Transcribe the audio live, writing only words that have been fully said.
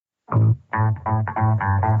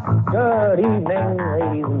Good evening,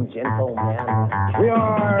 ladies and gentlemen. We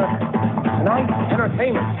are tonight's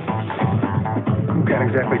entertainment. You've got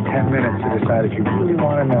exactly 10 minutes to decide if you really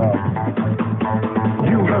want to know.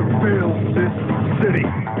 You have failed this city.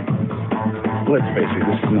 Let's face it,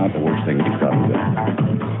 this is not the worst thing you've done today.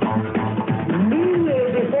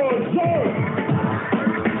 Kneel before Zeus!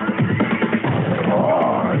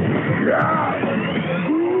 Oh, yeah!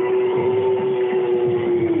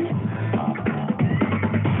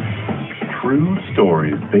 True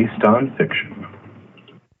stories based on fiction.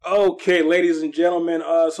 Okay, ladies and gentlemen,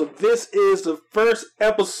 so this is the first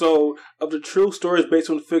episode of the True Stories Based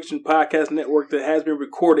on Fiction podcast network that has been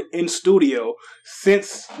recorded in studio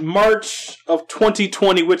since March of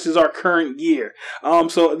 2020, which is our current year.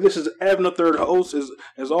 So this is Evan, the third host,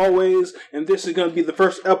 as always, and this is going to be the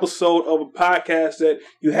first episode of a podcast that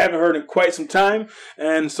you haven't heard in quite some time.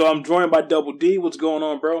 And so I'm joined by Double D. What's going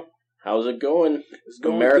on, bro? How's it going? It's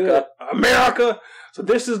going America. Good. America! So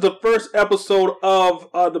this is the first episode of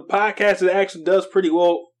the podcast that actually does pretty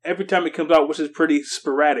well every time it comes out, which is pretty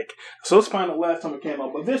sporadic. So let's find the last time it came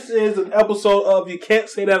out. But this is an episode of You Can't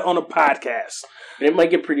Say That on a Podcast. It might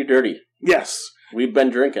get pretty dirty. Yes. We've been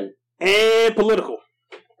drinking. And political.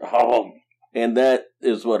 Oh, and that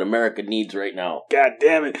is what America needs right now. God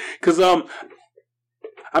damn it. Because I'm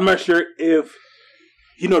not sure if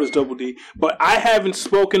you know this, Double D, but I haven't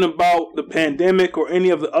spoken about the pandemic or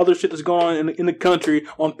any of the other shit that's going on in the country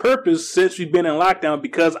on purpose since we've been in lockdown,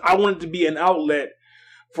 because I wanted to be an outlet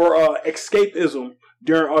for escapism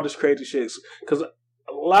during all this crazy shit. Because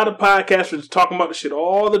a lot of podcasters talking about this shit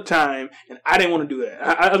all the time, and I didn't want to do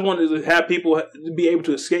that. I just wanted to have people to be able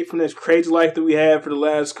to escape from this crazy life that we had for the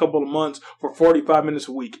last couple of months for 45 minutes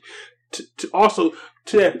a week. To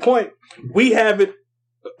that point, we haven't,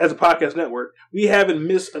 as a podcast network, we haven't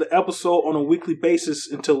missed an episode on a weekly basis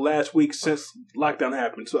until last week since lockdown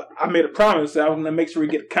happened. So I made a promise that I was going to make sure we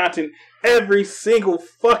get content every single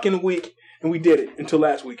fucking week, and we did it until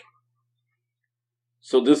last week.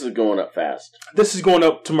 So this is going up fast. This is going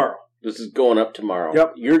up tomorrow. This is going up tomorrow.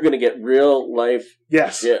 Yep. You're going to get real life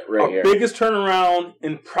shit right here. Our biggest turnaround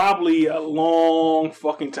in probably a long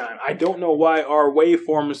fucking time. I don't know why our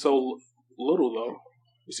waveform is so little, though.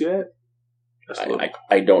 You see that?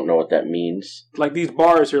 I don't know what that means. Like these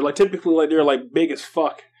bars here, like typically like they're like big as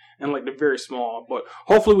fuck and like they're very small, but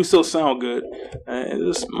hopefully we still sound good. And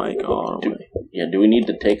this mic on. Do we need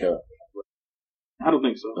to take a? I don't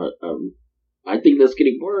think so. I think that's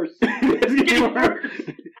getting worse. It's getting worse.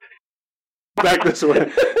 Back this way.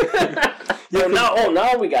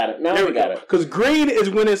 Now we got it. Now we got it. Because green is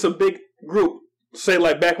when it's a big group. Say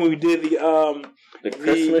like back when we did the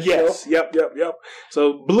Christmas show? Yep.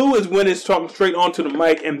 So blue is when it's talking straight onto the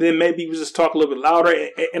mic, and then maybe we just talk a little bit louder,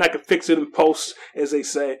 and I can fix it in post, as they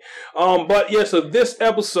say. But yeah, so this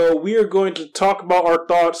episode we are going to talk about our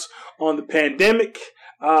thoughts on the pandemic,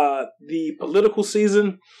 the political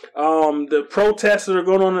season, the protests that are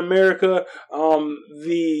going on in America,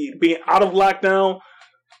 the being out of lockdown.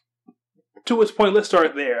 To which point, let's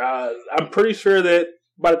start there. I'm pretty sure that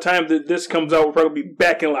by the time that this comes out, we'll probably be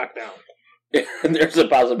back in lockdown. There's a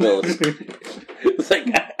possibility. It's like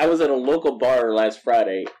I was at a local bar last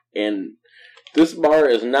Friday, and this bar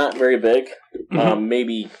is not very big.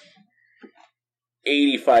 Maybe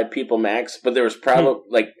 85 people max, but there was probably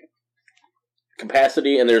like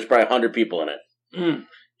capacity, and there's probably 100 people in it.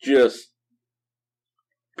 Just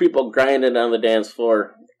people grinding on the dance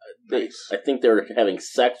floor. I think they were having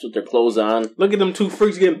sex with their clothes on. Look at them two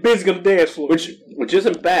freaks getting busy on the dance floor. Which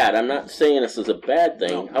isn't bad. I'm not saying this is a bad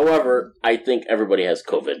thing. No. However, I think everybody has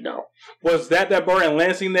COVID now. Was that bar in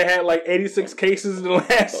Lansing that had like 86 cases in the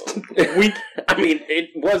last week? I mean,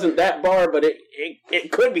 it wasn't that bar, but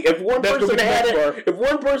it could be. If one person had it, if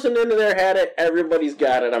one person in there had it, everybody's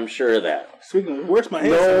got it. I'm sure of that. Speaking of, where's my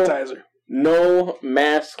hand sanitizer? No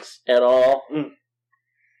masks at all.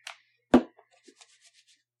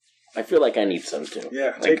 I feel like I need some too.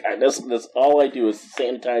 Yeah, that's all I do is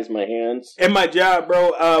sanitize my hands. In my job,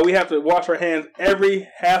 bro, we have to wash our hands every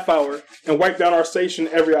half hour and wipe down our station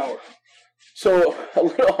every hour. So a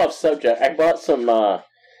little off subject, I bought some. I'm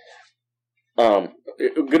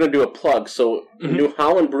gonna do a plug. So New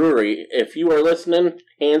Holland Brewery, if you are listening,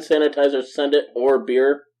 hand sanitizer, send it, or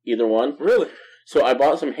beer, either one. Really? So I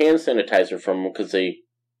bought some hand sanitizer from them because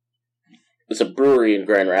it's a brewery in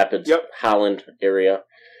Grand Rapids, Holland area.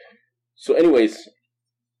 So anyways,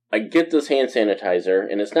 I get this hand sanitizer,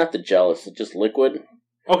 and it's not the gel, it's just liquid.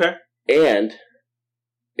 Okay. And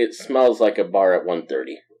it smells like a bar at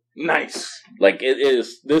 1:30. Nice. Like,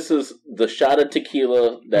 this is the shot of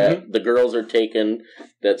tequila that the girls are taking.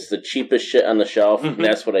 That's the cheapest shit on the shelf. And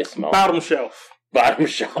that's what I smell. Bottom shelf. Bottom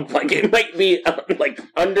shelf. Like, it might be, like,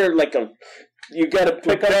 under, like, you gotta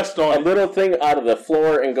pick up a little thing out of the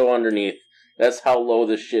floor and go underneath. That's how low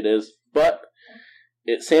this shit is. But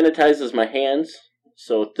it sanitizes my hands.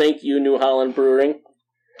 So thank you, New Holland Brewing.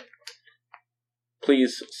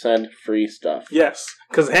 Please send free stuff. Yes,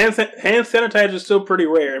 because hand sanitizer is still pretty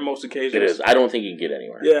rare in most occasions. It is. I don't think you can get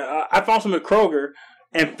anywhere. Yeah, I found some at Kroger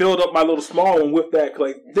and filled up my little small one with that.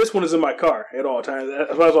 Like, this one is in my car at all times.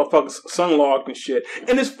 That's why I was all fucking sunlocked and shit.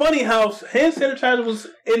 And it's funny how hand sanitizer was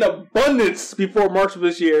in abundance before March of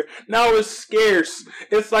this year. Now it's scarce.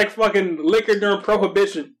 It's like fucking liquor during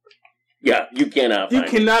Prohibition. Yeah, you cannot. You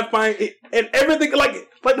cannot find it. And everything, like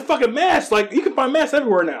the fucking mask. Like, you can find masks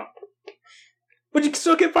everywhere now. But you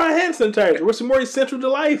still can find hand sanitizer, which is more essential to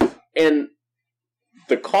life. And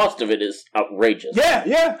the cost of it is outrageous.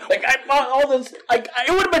 Yeah. Like, I bought all this. Like,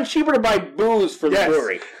 it would have been cheaper to buy booze for the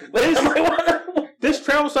brewery. This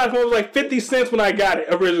travel size one was like 50 cents when I got it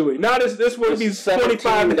originally. Now this would be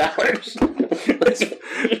 $25.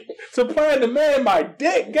 Supply and demand, my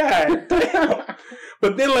dick, god damn.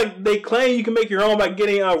 But then, like, they claim you can make your own by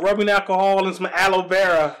getting rubbing alcohol and some aloe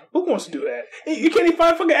vera. Who wants to do that? You can't even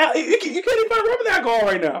find fucking you can't even find rubbing alcohol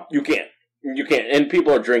right now. You can't, and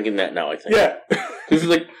people are drinking that now. I think. Yeah, because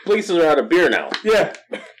like places are out of beer now. Yeah,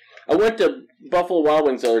 I went to Buffalo Wild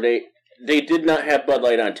Wings the other day. They did not have Bud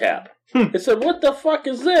Light on tap. I said, "What the fuck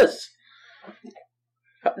is this?"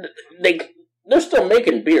 They're still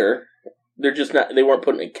making beer. They're just not. They weren't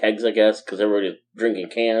putting it in kegs, I guess, because everybody's drinking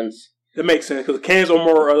cans. That makes sense because cans are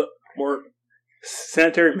more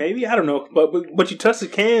sanitary. Maybe I don't know, but you touch the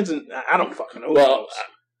cans and I don't fucking know. Well,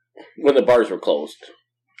 when the bars were closed.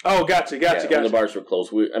 Oh, gotcha. When the bars were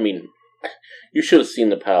closed, you should have seen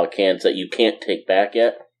the pile of cans that you can't take back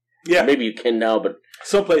yet. Yeah, maybe you can now, but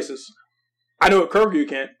some places. I know at Kroger you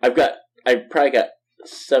can. I've probably got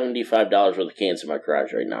 $75 worth of cans in my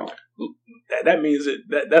garage right now. That means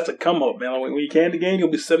that's a come up, man. When you can again, you'll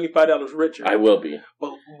be $75 richer. I will be.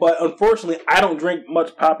 But unfortunately, I don't drink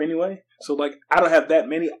much pop anyway. So, like, I don't have that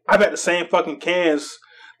many. I've had the same fucking cans.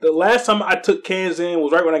 The last time I took cans in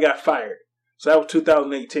was right when I got fired. So that was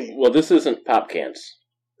 2018. Well, this isn't pop cans.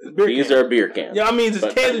 These are beer cans. Yeah, I mean, it's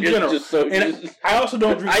cans in general. I also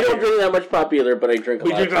don't drink I don't drink that much pop either, but I drink a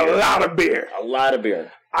lot of beer. We drink a lot of beer. A lot of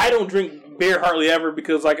beer. I don't drink beer hardly ever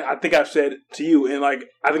because, like, I think I've said to you, and, like,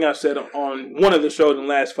 I think I've said on one of the shows in the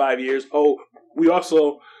last 5 years, we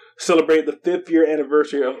also celebrate the 5th year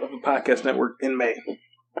anniversary of the podcast network in May.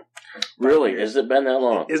 Really? Has it been that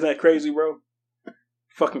long? Isn't that crazy, bro?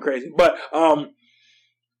 Fucking crazy. But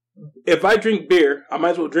if I drink beer, I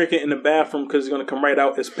might as well drink it in the bathroom because it's going to come right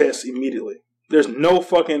out as piss immediately. There's no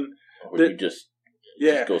fucking... you just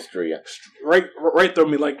goes through you. Right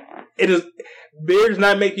through me. Like, it is... Beer does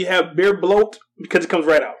not make you have beer bloat because it comes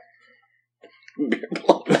right out. Beer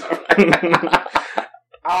bloat.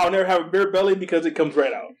 I'll never have a beer belly because it comes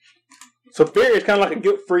right out. So beer is kind of like a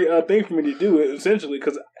guilt-free thing for me to do, essentially,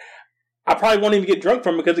 because I probably won't even get drunk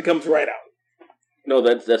from it because it comes right out. No,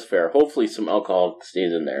 that's fair. Hopefully some alcohol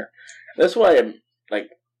stays in there. That's why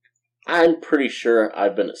I'm pretty sure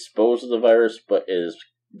I've been exposed to the virus, but it has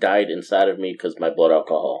died inside of me because my blood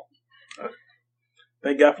alcohol.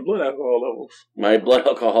 Thank God for blood alcohol levels. My blood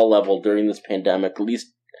alcohol level during this pandemic, at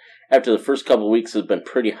least after the first couple of weeks, has been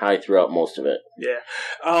pretty high throughout most of it. Yeah.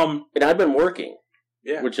 And I've been working,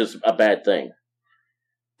 which is a bad thing.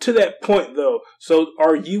 To that point, though, so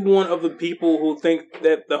are you one of the people who think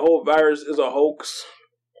that the whole virus is a hoax?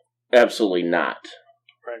 Absolutely not.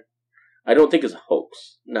 Right. I don't think it's a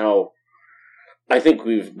hoax. Now, I think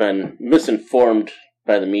we've been misinformed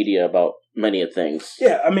by the media about many of things.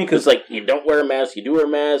 Yeah, I mean, because like, you don't wear a mask, you do wear a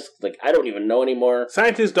mask. Like, I don't even know anymore.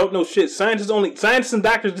 Scientists don't know shit. Scientists and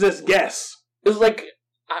doctors just guess. It's like,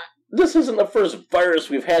 this isn't the first virus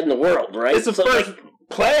we've had in the world, right? It's the first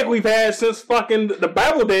plague we've had since fucking the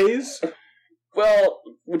Bible days. Well,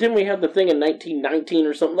 didn't we have the thing in 1919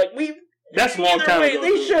 or something? Like, that's a long time ago.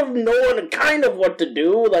 They should have known kind of what to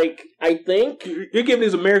do, like, I think. You're giving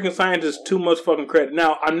these American scientists too much fucking credit.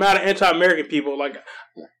 Now, I'm not an anti-American people. Like,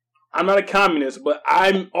 I'm not a communist, but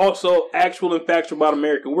I'm also actual and factual about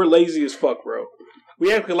America. We're lazy as fuck, bro.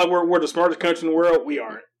 We act like we're the smartest country in the world. We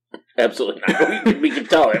aren't. Absolutely not. We can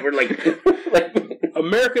tell it. We're like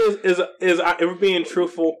America is if we're being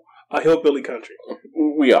truthful, a hillbilly country.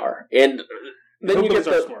 We are. And then you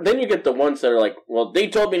get the ones that are like, well, they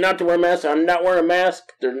told me not to wear a mask. I'm not wearing a mask.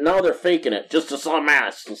 They're faking it just to sell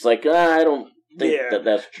masks. It's like, I don't think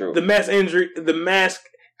that's true. The mask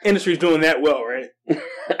industry's doing that well, right?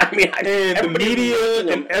 I mean, and the media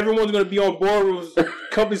and everyone's going to be on board with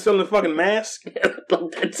companies selling fucking masks.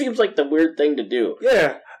 That seems like the weird thing to do.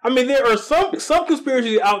 Yeah. I mean, there are some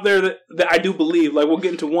conspiracies out there that I do believe. Like, we'll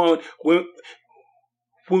get into one when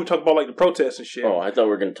we talk about, like, the protests and shit. Oh, I thought we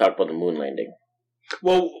were going to talk about the moon landing.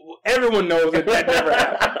 Well, everyone knows that never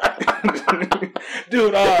happened.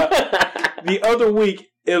 Dude, the other week,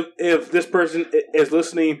 if this person is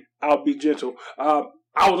listening, I'll be gentle.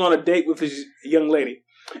 I was on a date with this young lady,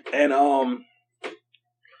 and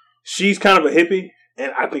she's kind of a hippie,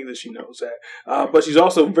 and I think that she knows that. But she's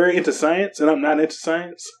also very into science, and I'm not into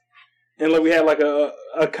science. And like we had like a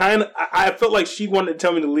kind of, I felt like she wanted to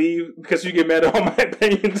tell me to leave because you get mad at all my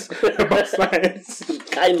opinions about science.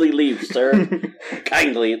 Kindly leave, sir.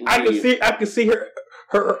 Kindly leave. I could see her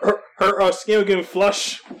skin getting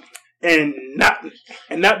flush, and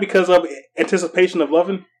not because of anticipation of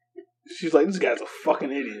loving. She's like, this guy's a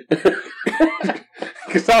fucking idiot.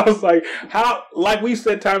 Because I was like, how, like we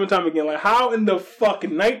said time and time again, like, how in the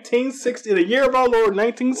fucking the year of our Lord,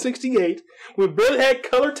 1968, we barely had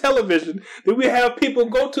color television, did we have people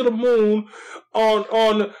go to the moon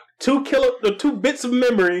on 2 bits of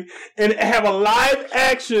memory and have a live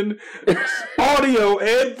action audio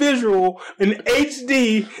and visual in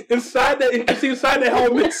HD inside that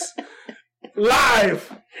helmets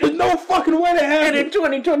live? There's no fucking way to have it. And in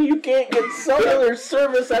 2020, you can't get cellular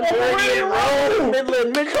service at Meridian Road,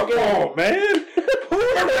 Midland, Michigan. Come on, man.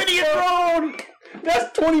 Meridian Road. That's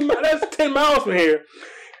 10 miles from here.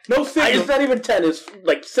 No signal. It's not even 10. It's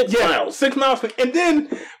like 6 miles. 6 miles. And then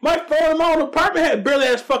my phone in my own apartment barely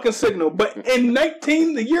has fucking signal. But in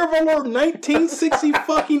the year of our Lord,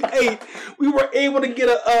 1968, we were able to get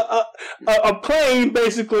a plane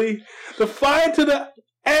basically to fly into the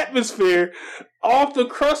atmosphere off the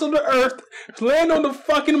crust of the earth, land on the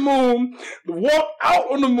fucking moon, walk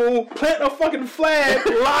out on the moon, plant a fucking flag,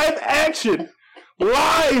 live action.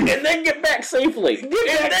 Live! And then get back safely.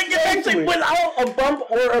 Get back safely without a bump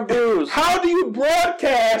or a bruise. How do you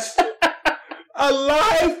broadcast a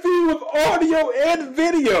live feed with audio and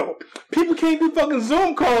video? People can't do fucking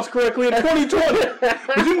Zoom calls correctly in 2020.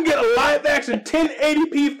 But you can get a live action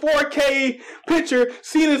 1080p 4K picture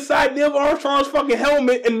seen inside Neil Armstrong's fucking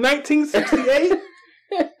helmet in 1968.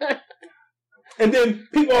 And then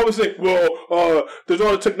people always say, well, there's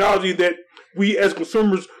all the technology that we as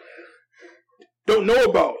consumers don't know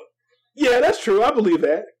about. Yeah, that's true. I believe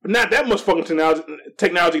that. But not that much fucking technology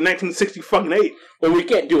in 1968. Well, we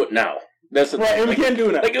can't do it now. That's right, and we can't do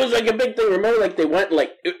that. Like, it was like a big thing. Remember, like, they went,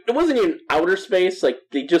 like, it wasn't even outer space. Like,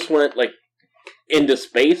 they just went, like, into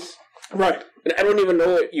space. Right. And I don't even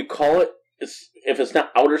know what you call it. If it's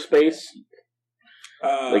not outer space.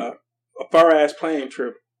 Like, a far-ass plane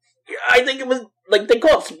trip. I think it was, like, they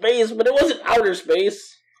call it space, but it wasn't outer space.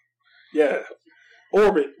 Yeah.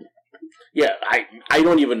 Orbit. Yeah, I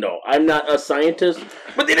don't even know. I'm not a scientist.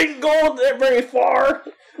 But they didn't go there very far.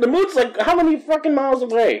 The moon's, like, how many fucking miles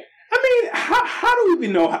away? I mean, how do we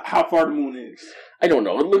even know how far the moon is? I don't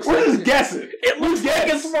know. It looks we're like... We're just guessing. It looks like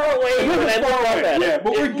it's far away.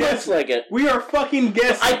 But we're guessing. Like it. We are fucking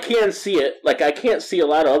guessing. I can't see it. Like, I can't see a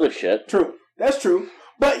lot of other shit. True. That's true.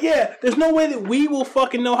 But yeah, there's no way that we will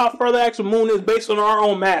fucking know how far the actual moon is based on our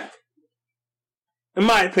own math. In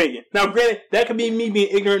my opinion. Now, granted, that could be me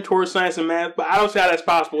being ignorant towards science and math, but I don't see how that's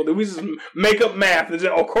possible. That we just make up math, and just,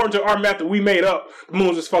 according to our math that we made up, the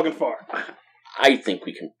moon's just fucking far. I think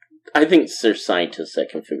we can. I think there's scientists that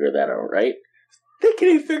can figure that out, right? They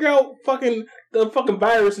can't even figure out the fucking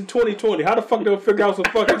virus in 2020. How the fuck they'll figure out some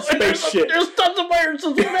fucking space shit? There's tons of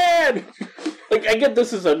viruses, man! Like, I get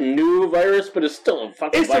this is a new virus, but it's still a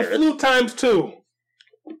fucking virus. It's a flu times 2.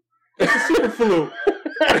 It's a super flu.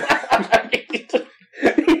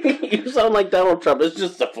 You sound like Donald Trump. It's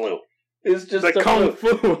just the flu. It's just the Kung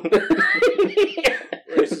flu.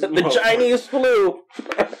 The Chinese flu.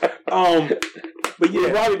 But yeah,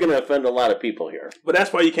 we're probably going to offend a lot of people here. But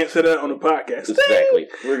that's why you can't say that on the podcast. Exactly.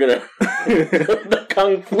 We're going to... the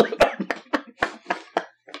Kung flu.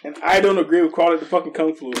 And I don't agree with calling it the fucking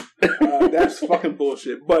Kung flu. That's fucking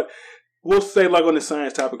bullshit. But we'll stay like on the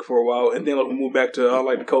science topic for a while, and then we'll move back to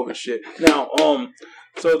like the COVID shit. Now,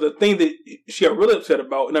 so the thing that she got really upset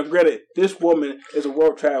about, and I regret it, this woman is a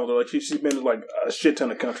world traveler. Like she's been to like a shit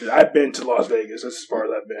ton of countries. I've been to Las Vegas. That's as far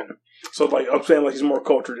as I've been. So like I'm saying, like she's more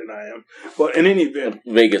cultured than I am. But in any event,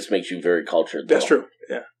 Vegas makes you very cultured. Though. That's true.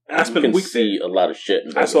 Yeah, and I spent a week see there. A lot of shit.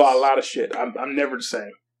 In Vegas. I saw a lot of shit. I'm never the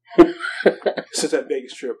same since that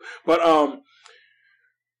Vegas trip. But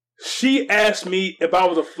she asked me if I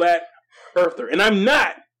was a flat earther, and I'm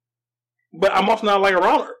not. But I'm also not like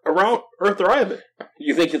around Earther either.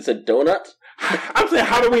 You think it's a donut? I'm saying,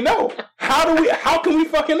 how do we know? How can we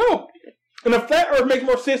fucking know? And a flat Earth makes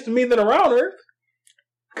more sense to me than a round Earth.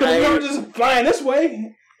 Because we were just flying this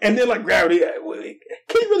way, and then like gravity.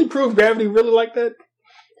 Can you really prove gravity really like that?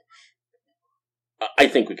 I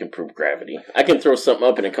think we can prove gravity. I can throw something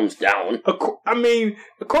up and it comes down. I mean,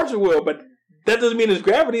 of course it will, but that doesn't mean it's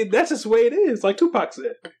gravity. That's just the way it is, like Tupac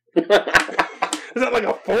said. It's not like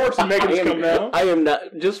a force making it come down. I am not,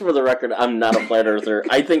 just for the record, I'm not a flat earther.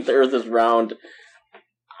 I think the earth is round.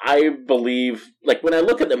 I believe, like, when I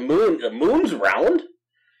look at the moon's round.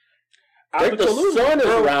 Like the sun is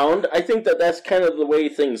round. I think that's kind of the way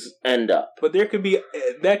things end up. But that could be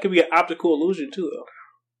an optical illusion too, though.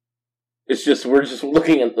 It's just we're just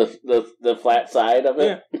looking at the flat side of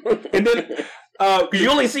it. Yeah. And then because you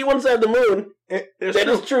only see one side of the moon. That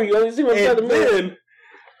is true. You only see one side of the moon.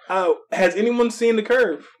 Then, has anyone seen the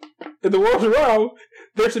curve? If the world's round,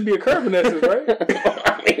 there should be a curve in essence, right?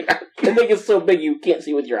 I mean, I think it's so big you can't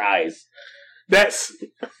see with your eyes. That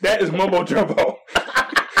is mumbo jumbo.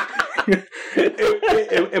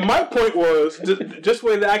 And my point was just the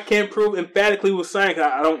way that I can't prove emphatically with science.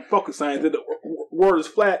 I don't fuck with science. That the world is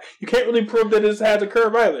flat. You can't really prove that it has a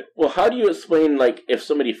curve either. Well, how do you explain like if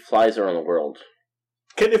somebody flies around the world?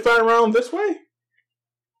 Can they fly around this way?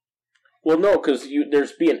 Well, no, because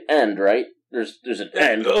there's be an end, right? There's an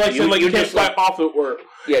end. Like you can't fly off the world.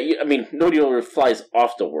 Yeah, I mean nobody ever flies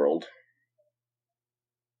off the world.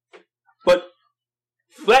 But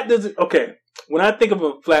flat doesn't. Okay. When I think of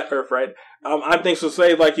a flat Earth, right, I think so.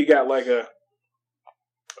 Say like you got like a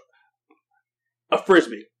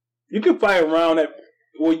frisbee. You can fly around that.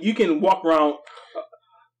 Well, you can walk around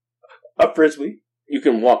a frisbee. You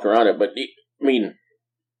can walk around it, but I mean,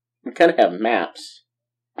 we kind of have maps.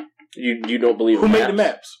 You don't believe who made the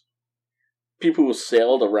maps? People who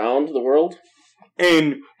sailed around the world,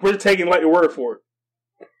 and we're taking like your word for it.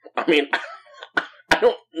 I mean, I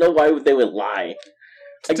don't know why they would lie.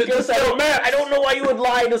 I don't know why you would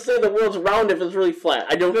lie to say the world's round if it's really flat.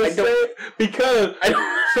 I don't because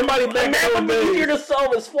somebody back then would be easier to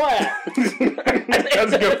solve as flat.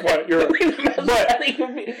 That's a good point. You're right. But I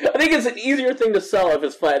think it's an easier thing to sell if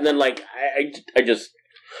it's flat. And then like I just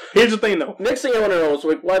here's the thing though. Next thing I want to know is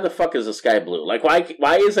like why the fuck is the sky blue? Like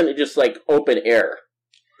why isn't it just like open air?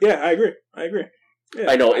 Yeah, I agree. Yeah,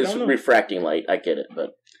 I know it's refracting light. I get it,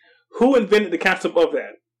 but who invented the concept of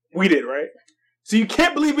that? We did, right? So you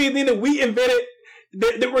can't believe anything that we invented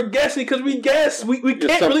that we're guessing because we guess. We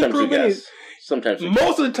can't really prove anything. Sometimes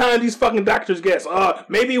most of the time, these fucking doctors guess.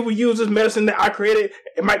 Maybe if we use this medicine that I created,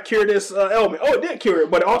 it might cure this ailment. Oh, it did cure it,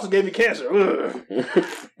 but it also gave me cancer. We're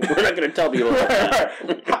not going to tell people about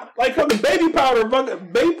that. Like fucking baby powder.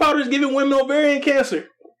 Baby powder is giving women ovarian cancer.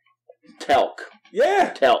 Talc.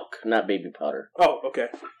 Yeah. Talc, not baby powder. Oh, okay.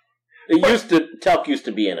 Talc used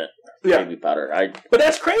to be in it. Yeah. Baby powder. But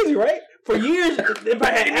that's crazy, right? For years, if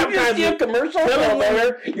I had advertising, a commercial for a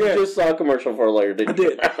lawyer. You just saw a commercial for a lawyer, didn't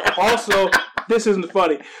you? I did. Also, this isn't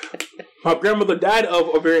funny. My grandmother died of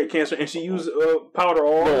ovarian cancer, and she used powder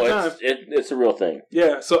all the time. It's a real thing.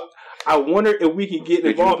 Yeah, so I wonder if we can get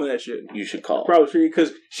involved in that shit. You should call. Probably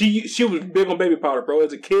because she was big on baby powder, bro.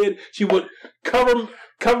 As a kid, she would cover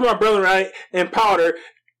my brother and I in powder,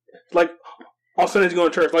 like all Sundays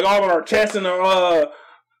going to church, like all of our chests and our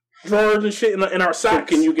drawers and shit in our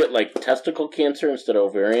socks. So can you get like testicle cancer instead of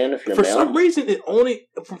ovarian if you're For male? some reason, it only,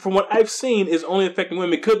 from what I've seen, is only affecting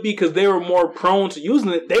women. It could be because they were more prone to using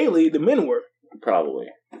it daily than men were. Probably.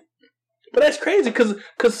 But that's crazy because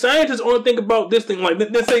scientists only think about this thing like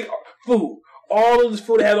they say food. All of this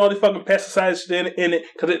food has all these fucking pesticides in it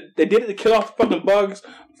because they did it to kill off the fucking bugs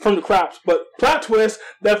from the crops. But plot twist,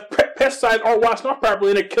 the pesticides aren't washing off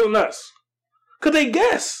properly and they're killing us. Because they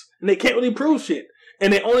guess and they can't really prove shit.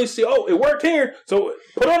 And they only see, it worked here, so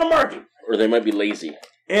put it on the market. Or they might be lazy.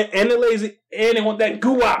 And they're lazy, and they want that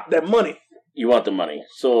goo-wop, that money. You want the money.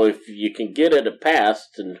 So if you can get it passed,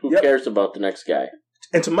 then who cares about the next guy?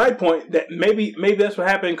 And to my point, that maybe that's what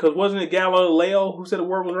happened, because wasn't it Galileo who said the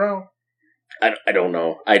world was round? I don't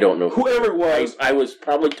know. I don't know. Whoever it was. I was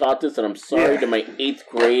probably taught this, and I'm sorry to my 8th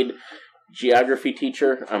grade geography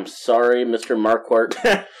teacher. I'm sorry, Mr.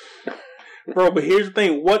 Marquardt. Bro, but here's the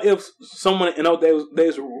thing. What if someone, they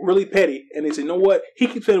was really petty, and they said, you know what? He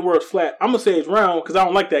keeps saying the world's flat. I'm going to say it's round because I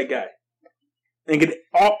don't like that guy. And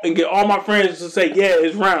get all my friends to say, yeah,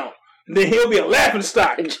 it's round. And then he'll be a laughing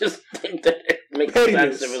stock. I just think that it makes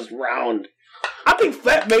sense if it's round. I think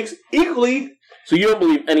flat makes equally. So you don't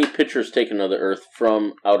believe any pictures taken of the Earth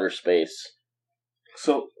from outer space?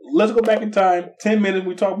 So let's go back in time. 10 minutes.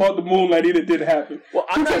 We talk about the moon landing. It didn't happen. Well,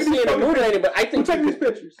 I'm not saying the moon landing, but I think these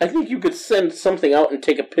pictures. I think you could send something out and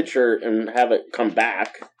take a picture and have it come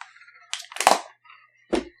back.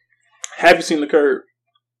 Have you seen The Curb?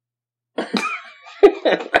 All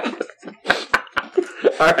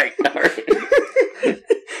right.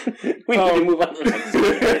 We need to move on to the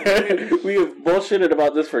next. We have bullshitted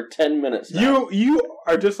about this for 10 minutes now. You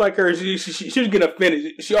are just like her. She should get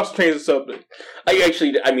offended. She also changed the subject.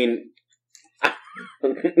 I mean,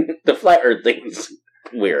 the flat Earth thing's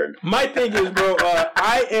weird. My thing is, bro,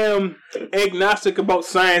 I am agnostic about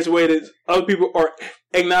science the way that other people are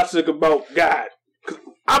agnostic about God. 'Cause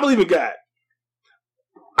I believe in God.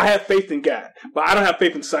 I have faith in God, but I don't have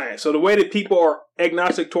faith in science. So the way that people are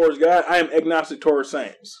agnostic towards God, I am agnostic towards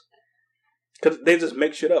science. Because they just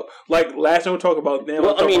make shit up. Like, last time we talked about, damn,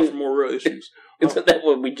 Well, I'm talking about some more real issues. Isn't that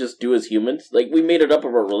what we just do as humans? Like, we made it up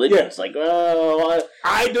about religion. Yeah. It's like, oh...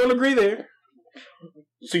 I don't agree there.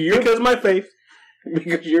 So you're... Because of my faith.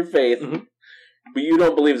 Because your faith. Mm-hmm. But you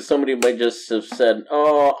don't believe that somebody might just have said,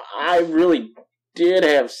 oh, I really did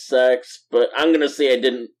have sex, but I'm going to say I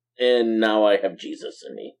didn't, and now I have Jesus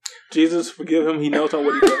in me. Jesus, forgive him. He knows not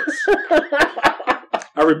what he does.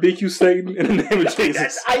 I rebuke you, Satan, in the name of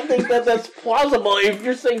Jesus. I think that's plausible. If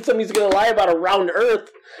you're saying somebody's going to lie about a round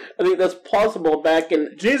earth, I think that's plausible back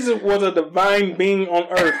in... Jesus was a divine being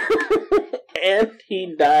on earth. And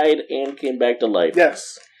he died and came back to life.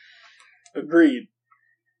 Yes. Agreed.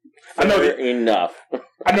 I know that, enough.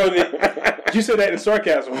 I know that you said that in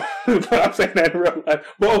sarcasm, but I'm saying that in real life.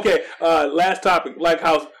 But okay, last topic. Like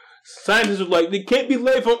how scientists are like, they can't be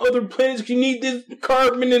life on other planets. You need this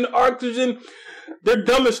carbon and oxygen. They're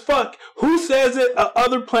dumb as fuck. Who says that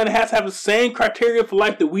other planet has to have the same criteria for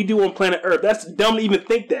life that we do on planet Earth? That's dumb to even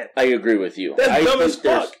think that. I agree with you. That's dumb as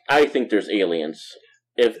fuck. I think there's aliens.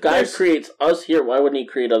 If God creates us here, why wouldn't he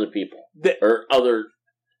create other people? Or other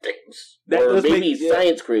things? Or maybe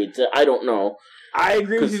science creates it. I don't know. I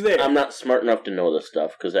agree with you there. I'm not smart enough to know this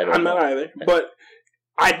stuff because I don't I'm know. not either. But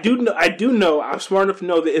I do know I'm smart enough to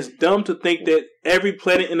know that it's dumb to think that every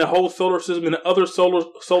planet in the whole solar system and the other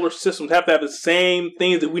solar systems have to have the same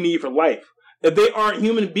things that we need for life. If they aren't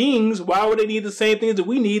human beings, why would they need the same things that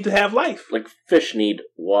we need to have life? Like fish need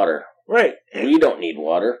water. Right. We don't need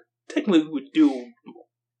water. Technically, we do.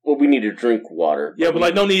 Well, we need to drink water. Yeah, but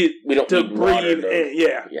like don't need we don't to need breathe. Water,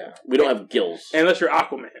 yeah. We don't have gills. Unless you're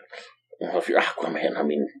Aquaman. Well, if you're Aquaman, I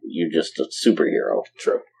mean, you're just a superhero.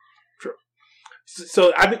 True.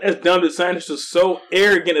 So I think that's dumb that scientists are so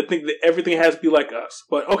arrogant to think that everything has to be like us.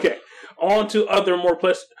 But okay, on to other more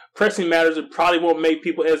pressing matters that probably won't make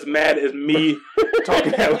people as mad as me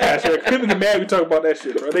talking that last year. People get mad when we talk about that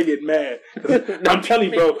shit, bro. They get mad. I'm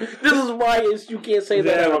telling you, bro. This is why you can't say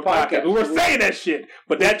that on a podcast. We were saying that shit.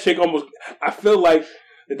 But that chick almost, I feel like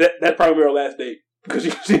that's probably our last date. Because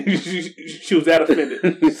she was that offended.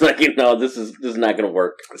 It's like, no, this is not going to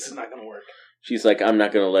work. This is not going to work. She's like, I'm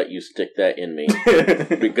not going to let you stick that in me.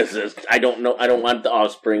 Because I don't know. I don't want the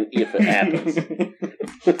offspring if it happens.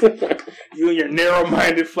 You and your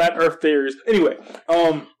narrow-minded flat earth theories. Anyway,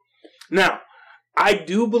 now, I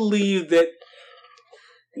do believe that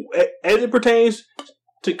as it pertains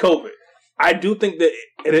to COVID, I do think that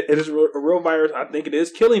it is a real virus. I think it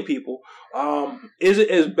is killing people. Is it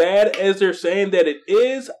as bad as they're saying that it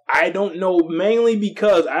is? I don't know, mainly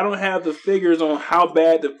because I don't have the figures on how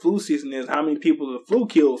bad the flu season is, how many people the flu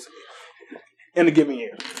kills in a given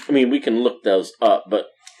year. I mean, we can look those up, but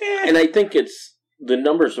and I think it's the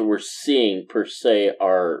numbers that we're seeing per se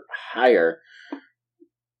are higher.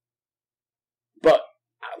 But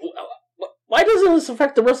why doesn't this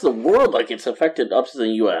affect the rest of the world like it's affected us in the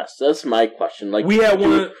U.S.? That's my question. Like, we have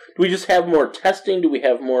do we just have more testing? Do we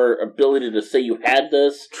have more ability to say you had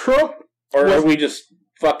this? Trump, or are we just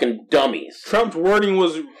fucking dummies? Trump's wording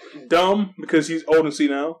was dumb because he's old and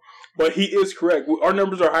senile, but he is correct. Our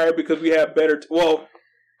numbers are higher because we have better.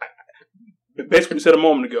 Basically, we said a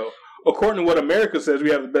moment ago. According to what America says, we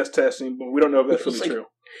have the best testing, but we don't know if that's really true.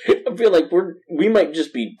 I feel like we might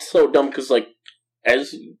just be so dumb because, like,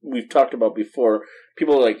 as we've talked about before,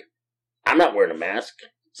 people are like, I'm not wearing a mask.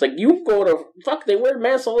 It's like, you go to, they wear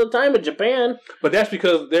masks all the time in Japan. But that's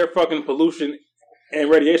because their fucking pollution and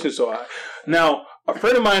radiation is so high. Now, a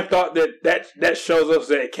friend of mine thought that shows us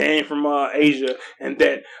that it came from Asia and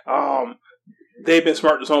that they've been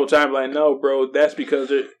smart this whole time. Like, no, bro, that's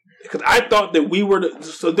because I thought that we were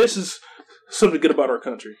so this is something good about our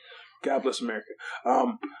country. God bless America.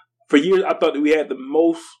 For years, I thought that we had the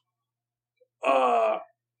most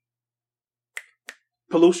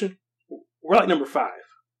pollution. We're like number 5,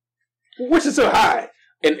 which is so high,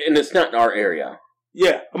 and it's not in our area.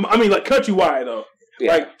 Yeah, I mean, like countrywide though.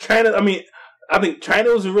 Yeah. Like China. I mean, I think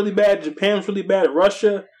China was really bad. Japan was really bad.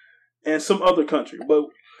 Russia and some other country, but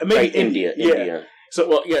maybe right, India. Yeah.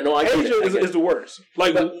 So Asia is the worst.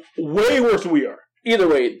 Like way worse than we are. Either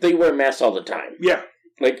way, they wear masks all the time. Yeah.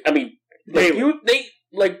 Like, I mean,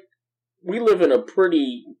 we live in a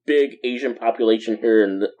pretty big Asian population here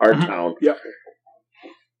in our town. Yeah.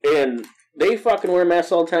 And they fucking wear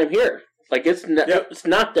masks all the time here. Like, it's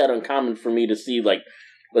not that uncommon for me to see, like,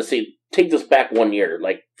 let's say, take this back 1 year,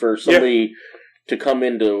 like, for somebody to come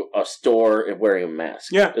into a store and wearing a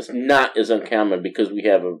mask. Yeah. It's not as uncommon because we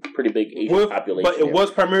have a pretty big Asian population. But it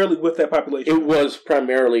was primarily with that population. It was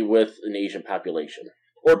primarily with an Asian population.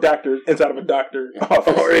 Or doctors, inside of a doctor's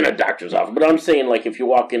office. Or in a doctor's office. But I'm saying, like, if you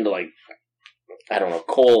walk into, like, I don't know,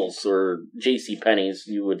 Kohl's or JCPenney's,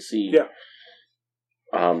 you would see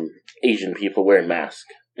Asian people wearing masks.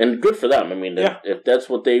 And good for them. I mean, if that's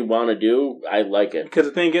what they want to do, I like it. Because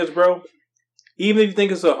the thing is, bro, even if you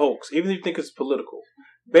think it's a hoax, even if you think it's political,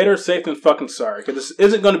 better safe than fucking sorry. Because this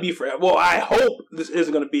isn't going to be forever. Well, I hope this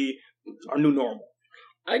isn't going to be our new normal.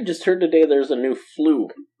 I just heard today there's a new flu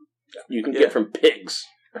you can get from pigs.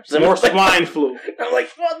 More swine flu. I'm like,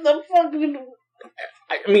 what the fuck?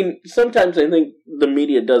 I mean, sometimes I think the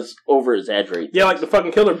media does over-exaggerate. Yeah, like the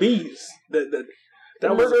fucking killer bees. The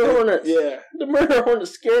murder hornets. Yeah. The murder hornets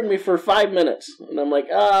scared me for 5 minutes. And I'm like,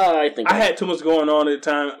 I think... I had too much going on at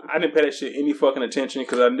the time. I didn't pay that shit any fucking attention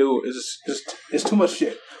because I knew it's too much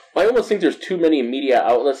shit. I almost think there's too many media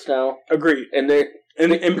outlets now. Agreed. And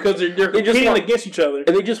because they're competing against each other.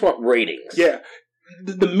 And they just want ratings. Yeah.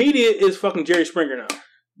 The media is fucking Jerry Springer now.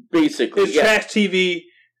 Basically, it's trash TV.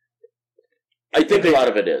 I think a lot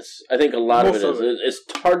of it is. I think a lot of it is. It's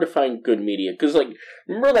hard to find good media. Because, like,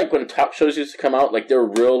 remember, like, when talk shows used to come out? Like, they were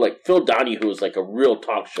real, like, Phil Donahue was, like, a real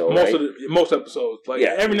talk show, most episodids. Like,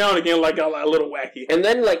 every now and again, like, a little wacky. And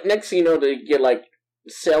then, like, next thing you know, they get, like,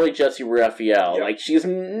 Sally Jesse Raphael. Yep. Like, she's a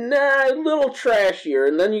little trashier.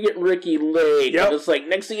 And then you get Ricky Lake. Yep. And it's like,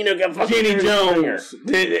 next thing you know, you got fucking Jenny Jones.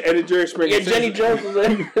 And Jerry Springer. Yeah, Jenny Jones was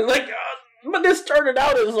there. Like, but this started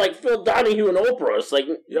out as like Phil Donahue and Oprah. It's like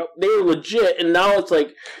they were legit, and now it's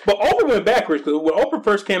like. But Oprah went backwards because when Oprah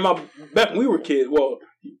first came out, back when we were kids. Well,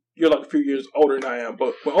 you're like a few years older than I am,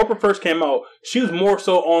 but when Oprah first came out, she was more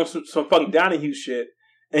so on some fucking Donahue shit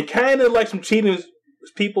and kind of like some cheating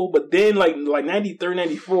people. But then like 93,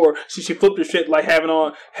 94, she flipped her shit like having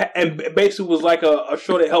on and basically was like a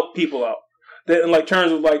show that helped people out. That in like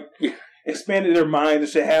terms of like. Expanded their mind and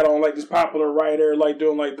shit, had on like this popular writer, like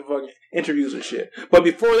doing like the fucking interviews and shit. But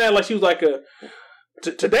before that, like she was like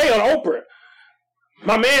today on Oprah,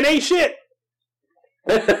 my man ain't shit.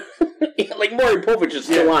 Like Maury Povich is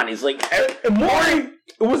still on. He's like, and Maury,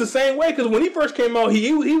 it was the same way because when he first came out,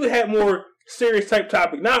 he had more serious type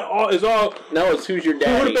topic. Now it's who's your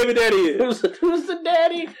daddy? Who the baby daddy is? Who's the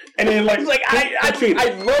daddy? And then like it's like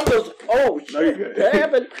I love those. Oh shit, that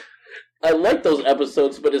happened. I like those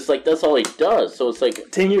episodes, but it's like that's all he does. So it's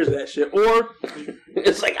like 10 years of that shit, or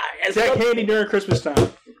it's like Jack Handy during Christmas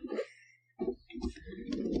time.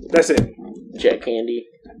 That's it. Jack Handy.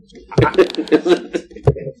 Is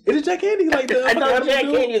it Jack Handy? Like I thought Jack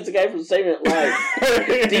Handy is the guy from Saving It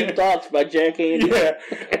Live. Deep Thoughts by Jack Handy. Yeah.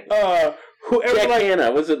 Whoever Jack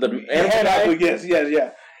Hanna. Was it the animal guy?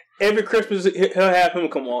 Yes. Every Christmas he'll have him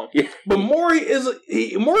come on. Yeah. But Maury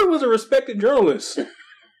was a respected journalist.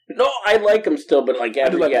 No, I like him still, but like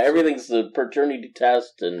everything's a paternity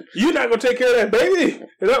test, and you're not gonna take care of that baby.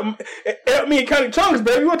 Help me in County Chunks,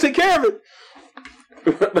 baby. You want to take care of it.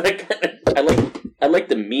 But I like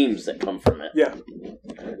the memes that come from it. Yeah.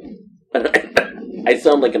 I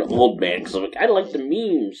sound like an old man because I like the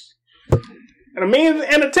memes. And the memes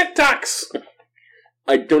and the TikToks.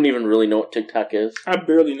 I don't even really know what TikTok is. I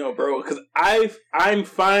barely know, bro, because I'm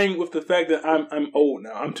fine with the fact that I'm old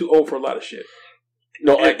now. I'm too old for a lot of shit.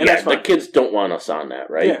 No, and that's fine. The kids don't want us on that,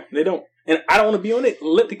 right? Yeah, they don't. And I don't want to be on it.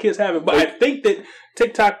 Let the kids have it. But I think that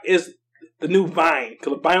TikTok is the new Vine.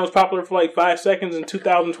 Because Vine was popular for like 5 seconds in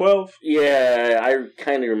 2012. Yeah, I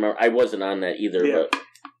kind of remember. I wasn't on that either. Yeah. But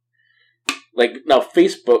like, now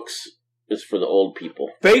Facebook's is for the old people.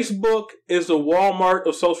 Facebook is the Walmart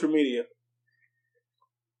of social media.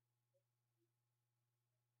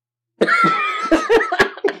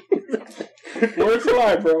 Where's the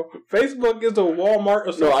lie, bro? Facebook is the Walmart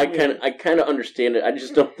of social media. No, I kind of understand it. I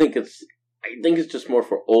just don't think it's. I think it's just more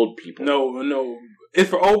for old people. No, it's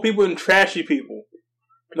for old people and trashy people.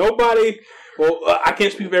 Nobody. Well, I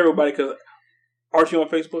can't speak for everybody because aren't you on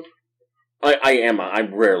Facebook? I am.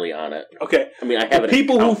 I'm rarely on it. Okay. I mean, I have the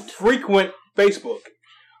people who frequent Facebook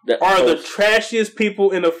are the trashiest people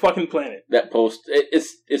in the fucking planet. That post,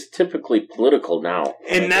 it's typically political now.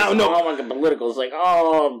 And now, like political. It's like,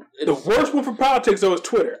 the worst one for politics though is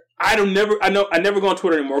Twitter. I never go on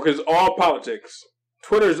Twitter anymore because it's all politics.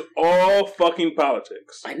 Twitter's all fucking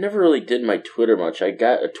politics. I never really did my Twitter much. I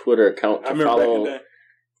got a Twitter account to follow.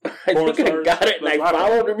 I think I got it, and I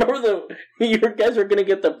followed. Remember you guys were going to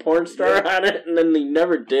get the porn star on it, and then they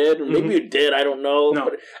never did. Or maybe you did. I don't know. No.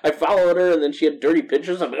 But I followed her, and then she had dirty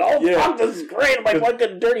pictures. I'm like, fuck, this is great. I'm like, look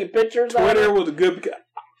at dirty pictures. Twitter was a good.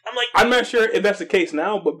 I'm not sure if that's the case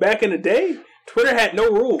now, but back in the day, Twitter had no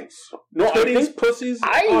rules. No titties, pussies.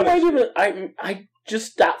 I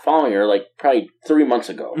just stopped following her like probably 3 months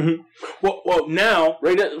ago. Mm-hmm. Well, now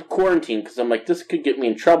right at quarantine because I'm like this could get me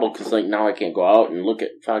in trouble because like now I can't go out and look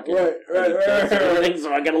at fucking everything,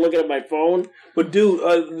 so I got to look at my phone. But dude,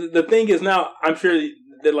 the thing is now I'm sure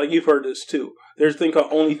that like you've heard this too. There's a thing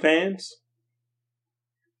called OnlyFans.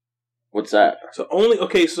 What's that? So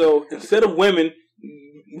instead of women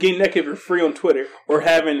getting naked for free on Twitter or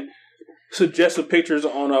having suggestive pictures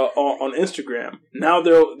on Instagram, now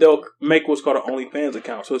they'll make what's called an OnlyFans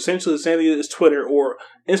account. So essentially the same thing as Twitter or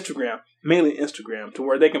Instagram, mainly Instagram, to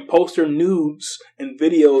where they can post their nudes and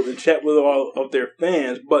videos and chat with all of their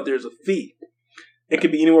fans, but there's a fee. It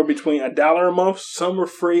could be anywhere between $1 a month. Some are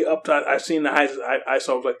free up to, I've seen the highest I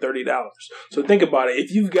saw was like $30. So think about it.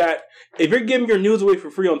 If you're giving your nudes away for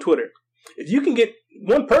free on Twitter, if you can get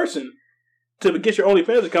one person to get your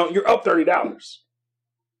OnlyFans account, you're up $30.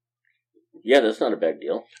 Yeah, that's not a bad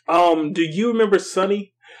deal. Do you remember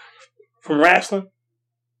Sunny from wrestling?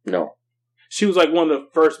 No. She was like one of the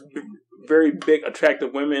first very big,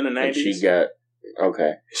 attractive women in the 90s. And she got...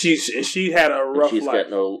 Okay. She had a rough life. She's got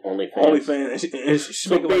no OnlyFans. And she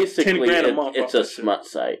so basically, like $10,000 a month it's a smut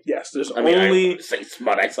site. Yes, there's I say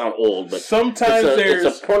smut, I sound old, but sometimes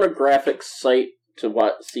it's a pornographic site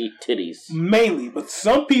to see titties. Mainly, but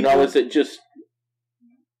some people... Now, is it just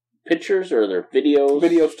pictures or are there videos?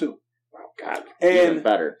 Videos, too. God, and even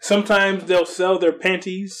better. Sometimes they'll sell their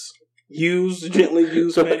panties, gently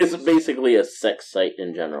used. So panties. It's basically a sex site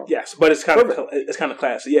in general. Yes, but it's kind of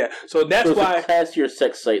classy. Yeah, so that's why it's a classier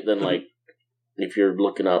sex site than like if you're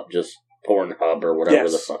looking up just Pornhub or whatever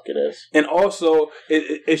the fuck it is. And also,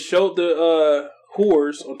 it showed the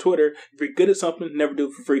whores on Twitter. If you're good at something, never do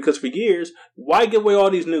it for free. Because for years, why give away all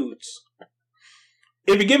these nudes?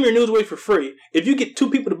 If you're giving your nudes away for free, if you get 2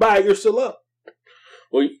 people to buy it, you're still up.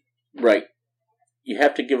 Well. Right. You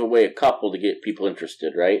have to give away a couple to get people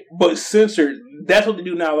interested, right? But censored, that's what they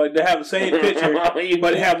do now. Like, they have the same picture,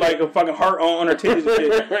 but have like a fucking heart on her titties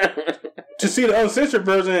and shit. To see the uncensored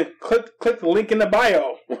version, click the link in the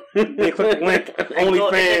bio. They click the link,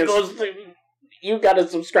 OnlyFans. You got to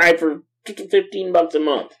subscribe for $15 a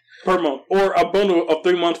month. Per month. Or a bundle of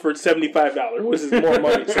 3 months for $75, which is more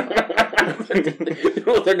money.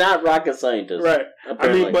 Well, they're not rocket scientists. Right.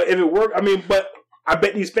 Apparently. But if it worked, but I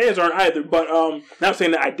bet these fans aren't either. But not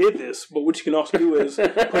saying that I did this, but what you can also do is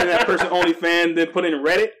put in that person OnlyFans, then put in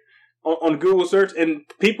Reddit on Google search, and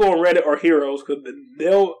people on Reddit are heroes because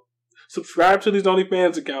they'll subscribe to these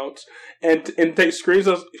OnlyFans accounts and take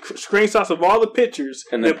screenshots of all the pictures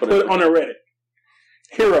and then put it on their Reddit.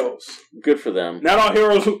 Heroes. Good for them. Not all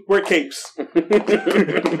heroes wear capes.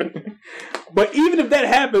 But even if that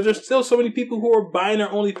happens, there's still so many people who are buying their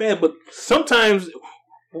OnlyFans. But sometimes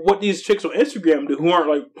what these chicks on Instagram do, who aren't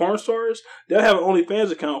like porn stars, they'll have an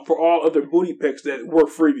OnlyFans account for all of their booty pics that were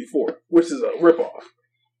free before, which is a ripoff.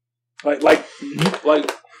 Like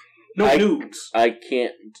no nudes. I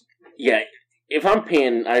can't. Yeah, if I'm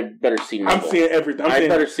paying, I better see nipple. I'm seeing everything. I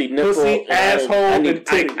better see nipple, pussy, asshole, and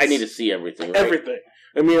titties. I need to see everything. Right? Everything.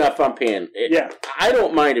 I mean, if I'm paying, I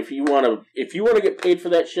don't mind if you want to get paid for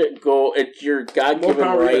that shit. Go, it's your God-given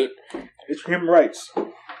right. It's human rights.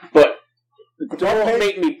 But don't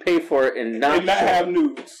make me pay for it and not have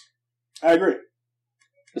nudes. I agree.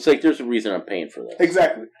 It's like there's a reason I'm paying for this.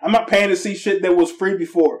 Exactly. I'm not paying to see shit that was free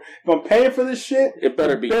before. If I'm paying for this shit, it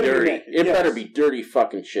better be dirty. It better be dirty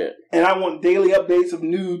fucking shit. And I want daily updates of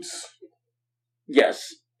nudes.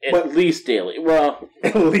 Yes. At least daily. Well,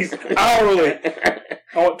 at least hourly.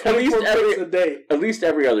 I want 24 minutes a day. At least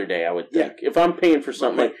every other day, I would think. Yeah. If I'm paying for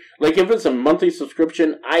something, like if it's a monthly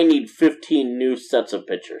subscription, I need 15 new sets of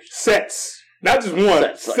pictures. Sets. Not just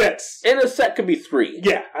one. Sets. And a set could be 3.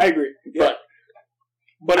 Yeah, I agree. Yeah.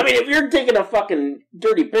 But I mean, if you're taking a fucking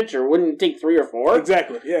dirty picture, wouldn't it take 3 or 4?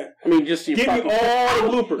 Exactly, yeah. I mean, just give me all the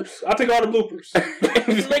bloopers. I'll take all the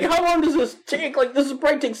bloopers. Like, how long does this take? Like, this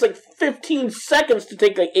probably takes like 15 seconds to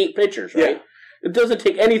take like 8 pictures, right? Yeah. It doesn't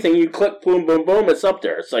take anything. You click, boom, boom, boom, it's up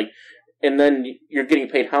there. It's like, and then you're getting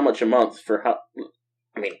paid how much a month for how?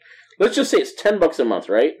 I mean, let's just say it's $10 a month,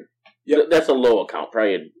 right? Yeah, that's a low account,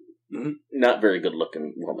 probably a not very good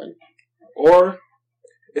looking woman, or.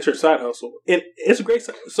 It's her side hustle. It's a great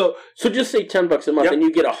side. So just say $10 a month, and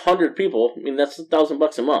you get 100 people. I mean, that's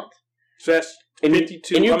 $1,000 a month. So that's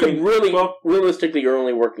 52. And you could realistically, you're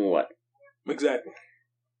only working what? Exactly.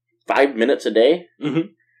 5 minutes a day? Mm-hmm.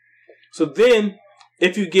 So then,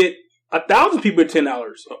 if you get 1,000 people at $10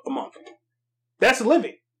 a month, that's a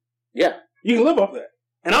living. Yeah. You can live off that.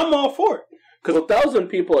 And I'm all for it. Because 1,000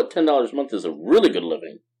 people at $10 a month is a really good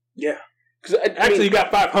living. Yeah. Actually, you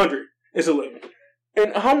got 500. It's a living.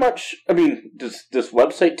 And how much, does this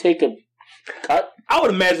website take a cut? I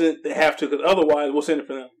would imagine they have to, because otherwise we'll send it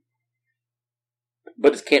for them.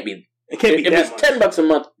 But it can't be. It can't be if that it's $10 a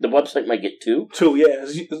month, the website might get 2. 2, yeah.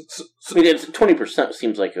 It's 20%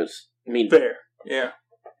 seems like it's fair. Yeah.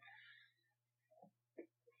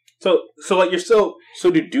 So like you're still.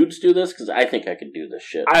 So do dudes do this? Because I think I could do this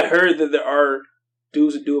shit. I heard that there are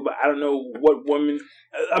dudes that do it, but I don't know what women.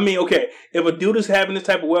 Okay, if a dude is having this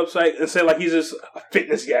type of website and say like he's just a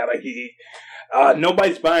fitness guy, like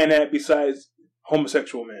nobody's buying that besides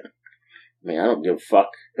homosexual men. I don't give a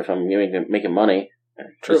fuck if I'm making money.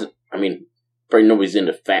 True. Probably nobody's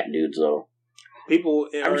into fat dudes though. People.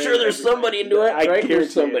 I'm sure there's somebody into it. I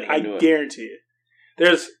guarantee it.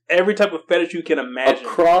 There's every type of fetish you can imagine.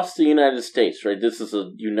 Across the United States, right? This is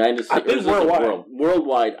a United States. I think worldwide.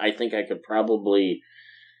 Worldwide, I think I could probably,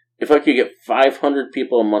 if I could get 500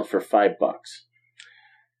 people a month for $5.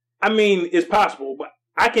 It's possible, but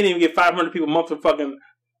I can't even get 500 people a month to fucking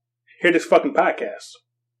hear this fucking podcast.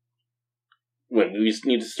 We just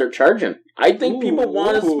need to start charging. I think people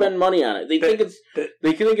want to spend money on it. They think it's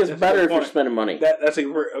better if you're spending money. That's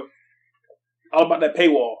all about that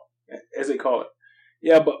paywall, as they call it.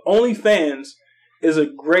 Yeah, but OnlyFans is a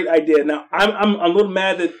great idea. Now, I'm a little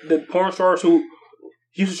mad that the porn stars who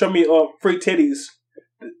used to show me free titties,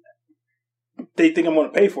 they think I'm going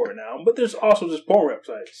to pay for it now. But there's also just porn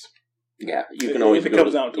websites. Yeah, you can always go to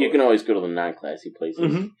the non-classy places.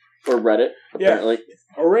 Mm-hmm. Or Reddit, apparently.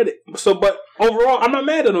 Yeah, or Reddit. So, but overall, I'm not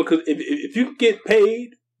mad at them because if you get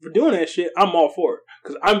paid for doing that shit, I'm all for it.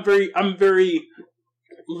 Because I'm very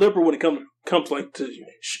liberal when it comes like to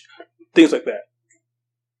things like that.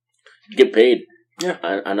 Get paid. Yeah,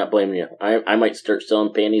 I'm not blaming you. I might start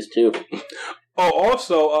selling panties too. Oh,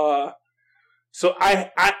 also, so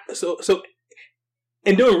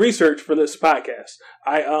in doing research for this podcast,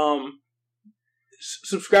 I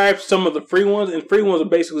subscribe to some of the free ones, and free ones are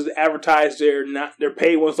basically to advertise their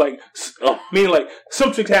paid ones, meaning like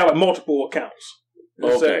some chicks have like multiple accounts.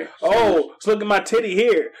 Okay. So look at my titty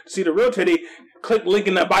here. See the real titty. Click link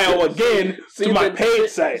in the bio again to my paid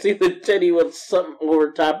site. See the titty with something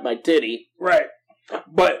over top of my titty. Right.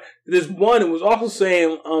 But this one, it was also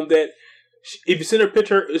saying that if you send her a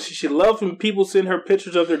picture, she loves when people send her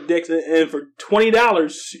pictures of their dicks, and for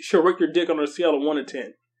 $20, she'll rate your dick on a scale of 1 to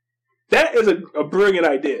 10. That is a brilliant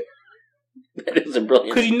idea. That is a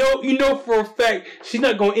brilliant idea. Because you know for a fact she's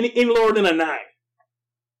not going any lower than a 9.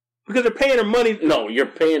 Because they're paying her money. No, you're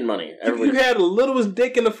paying money. You had the littlest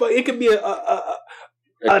dick in the fuck. It could be a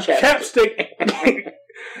chapstick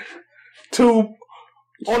tube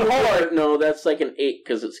on hard. No, that's like an 8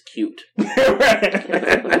 because it's cute. Right.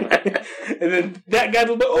 And then that guy's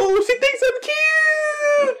like, oh, she thinks I'm cute.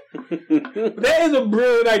 That is a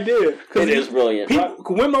brilliant idea. It is brilliant.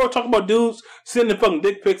 Women are talking about dudes sending fucking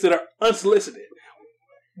dick pics that are unsolicited.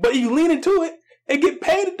 But if you lean into it and get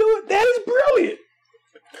paid to do it, that is brilliant.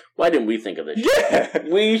 Why didn't we think of this? Yeah,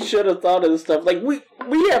 we should have thought of this stuff. Like we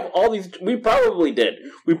have all these. We probably did.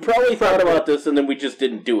 We probably thought about this, and then we just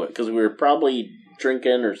didn't do it because we were probably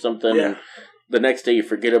drinking or something. Yeah. And the next day you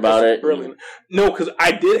forget about it. Brilliant. No, because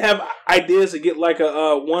I did have ideas to get like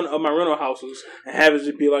a one of my rental houses and have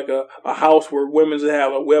it be like a house where women's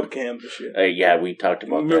have a webcams and shit. Yeah, we talked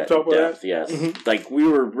about that. Talk about that? Yes, like we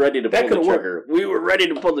were ready to pull the trigger. We were ready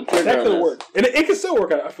to pull the trigger. That could have worked, and it can still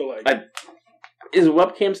work. I feel like. Is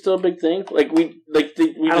webcam still a big thing? We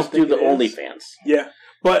just do the OnlyFans. Yeah,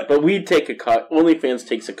 but we take a cut. OnlyFans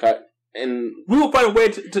takes a cut, and we will find a way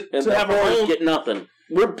to have our own. Get nothing.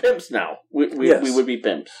 We're pimps now. We would be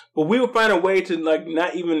pimps, but we will find a way to like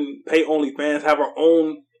not even pay OnlyFans. Have our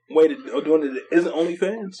own way of doing it that isn't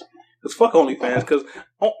OnlyFans. Because fuck OnlyFans. Because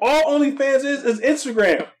all OnlyFans is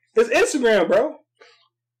Instagram. It's Instagram, bro.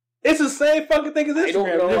 It's the same fucking thing as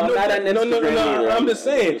Instagram. I don't know. I'm not on Instagram either. I'm just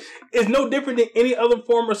saying. It's no different than any other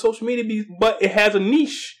form of social media, but it has a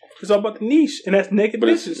niche. It's all about the niche, and that's naked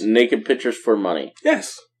pictures. It's naked pictures for money.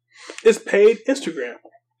 Yes. It's paid Instagram.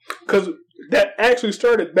 Because that actually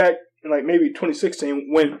started back in like maybe 2016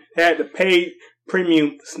 when they had the paid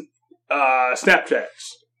premium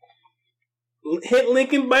Snapchats. Hit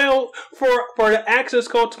link in bio for the access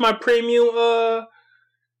code to my premium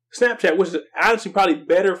Snapchat, which is honestly probably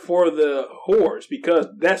better for the whores because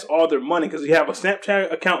that's all their money. Because you have a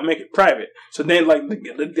Snapchat account and make it private. So then, like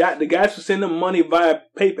the guys who send them money via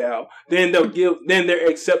PayPal, then they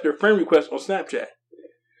accept their friend requests on Snapchat.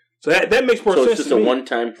 So that makes more sense. So it's just a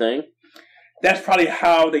one-time thing. That's probably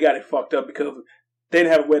how they got it fucked up because they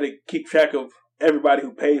didn't have a way to keep track of everybody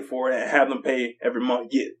who paid for it and have them pay every month.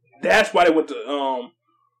 Yeah, that's why they went to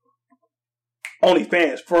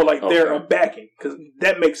OnlyFans for like their backing because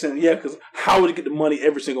that makes sense. Yeah, because how would you get the money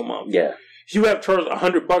every single month? Yeah, you have to charge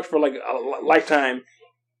 $100 for like a lifetime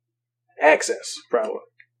access, probably,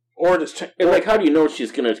 or just like how do you know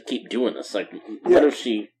she's gonna keep doing this? Like, what if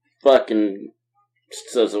she fucking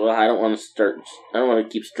says, "Well, I don't want to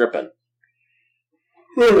keep stripping."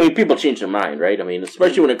 I mean, people change their mind, right? I mean,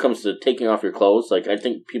 especially when it comes to taking off your clothes. Like, I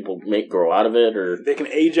think people may grow out of it, or they can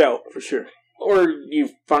age out for sure. Or you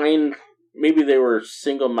find maybe they were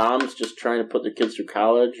single moms just trying to put their kids through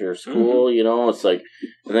college or school. You know, it's like,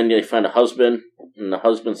 and then they find a husband, and the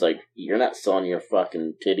husband's like, "You're not selling your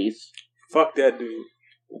fucking titties." Fuck that dude.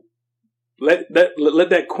 Let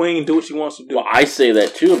that queen do what she wants to do. Well, I say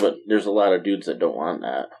that too, but there's a lot of dudes that don't want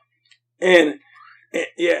that. And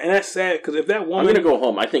that's sad because if that woman, I'm gonna go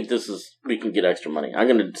home. I think we can get extra money. I'm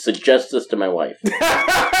gonna suggest this to my wife.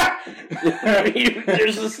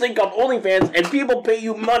 There's this thing called OnlyFans, and people pay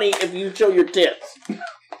you money if you show your tits.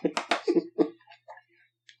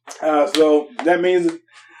 So that means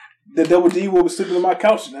the Double D will be sleeping on my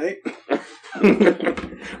couch tonight.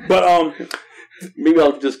 But maybe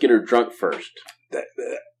I'll just get her drunk first.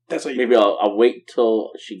 That's what maybe I'll wait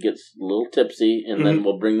till she gets a little tipsy, and then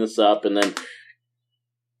we'll bring this up, and then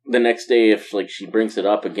the next day, if like she brings it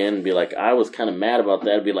up again, and be like, "I was kind of mad about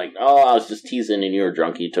that," I'd be like, "Oh, I was just teasing, and you were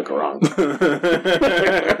drunk. You took her wrong."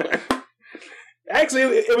 Actually,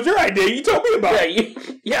 it was your idea. You told me about it.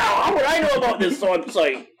 How would I know about this? So I'm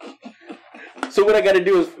like. So what I got to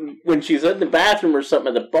do is, when she's in the bathroom or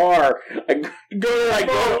something at the bar, I go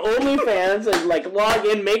to OnlyFans and like log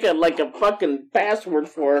in, make a fucking password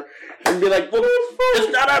for her, and be like, "Well,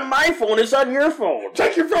 it's not on my phone; it's on your phone.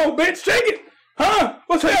 Check your phone, bitch. Check it. Huh?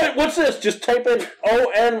 What's that? What's this? Just type in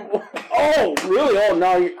O-N. Oh, really? Oh,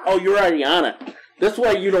 no. You're already on it. That's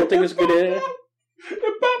why you don't think it's good. It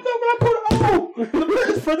popped up when I put O. The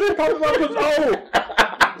first for this popped up was O.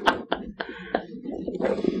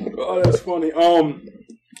 Oh, that's funny.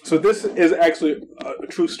 So this is actually a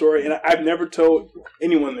true story, and I've never told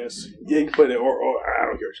anyone this. Yeah, you can put it, or I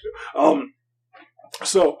don't care what you do.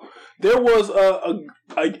 So there was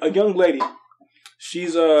a young lady.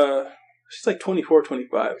 She's like 24,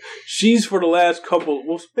 25. She's for the last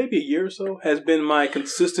maybe a year or so, has been my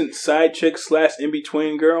consistent side chick / in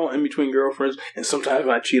between girlfriends, and sometimes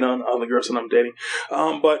when I cheat on other girls that I'm dating.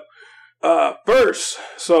 But first,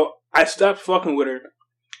 so I stopped fucking with her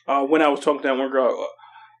when I was talking to that one girl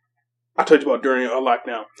I told you about during a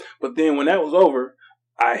lockdown. But then when that was over,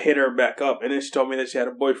 I hit her back up, and then she told me that she had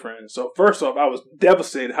a boyfriend. So first off, I was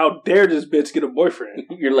devastated. How dare this bitch get a boyfriend?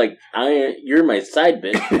 You're like, you're my side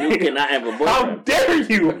bitch. You cannot have a boyfriend. How dare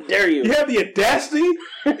you? How dare you? You have the audacity?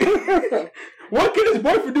 What can this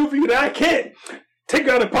boyfriend do for you that I can't? Take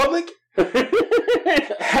her out in public?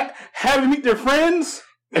 Have you meet their friends?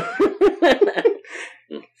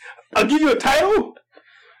 I'll give you a title?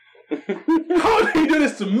 How do you do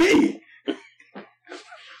this to me?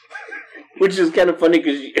 Which is kind of funny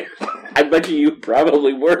because I bet you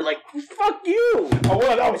probably were like, "Fuck you!"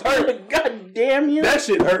 I was hurt. Like, God damn you! That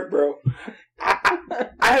shit hurt, bro. I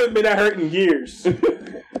haven't been that hurt in years.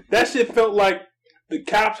 That shit felt like the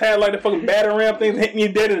cops had like the fucking battering ram things hit me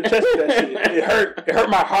dead in the chest. That shit. It hurt. It hurt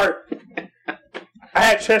my heart. I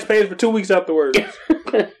had chest pains for 2 weeks afterwards.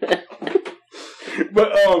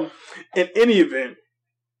 But in any event,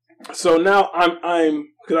 so now I'm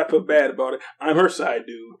because I feel bad about it. I'm her side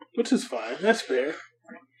dude, which is fine. That's fair.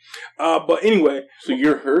 But anyway, so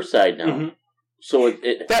you're her side now. Mm-hmm. So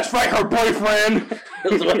that's right, her boyfriend.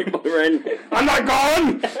 That's my boyfriend. I'm not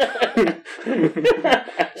gone.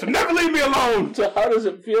 So never leave me alone. So how does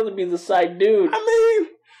it feel to be the side dude? I mean,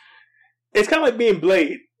 it's kind of like being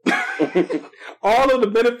Blade. All of the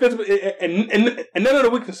benefits and none of the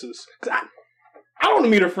weaknesses. Cause I don't want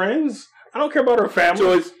to meet her friends. I don't care about her family.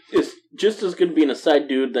 So it's just as good being a side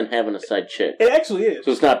dude than having a side chick. It actually is.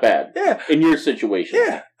 So it's not bad. Yeah. In your situation.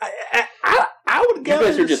 Yeah. I would guess. You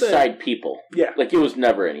guys are just side people. Yeah. Like it was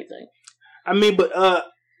never anything. I mean, but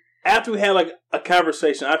after we had like a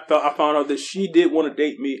conversation, I found out that she did want to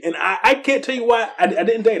date me, and I can't tell you why I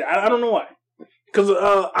didn't date her. I don't know why. Because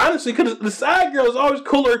honestly, because the side girl is always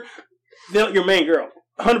cooler than your main girl,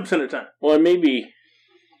 100% of the time. Well, maybe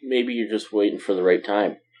you're just waiting for the right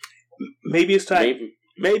time. Maybe it's time.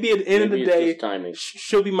 Maybe at the end of the day,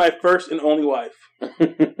 she'll be my first and only wife.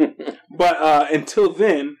 But until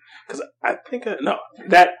then, because I think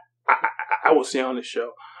I will see on this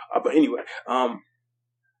show. But anyway, I'm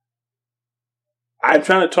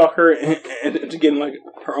trying to talk her into getting like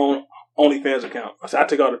her own OnlyFans account. So I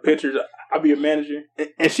take all the pictures. I'll be a manager,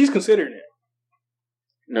 and she's considering it.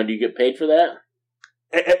 Now, do you get paid for that?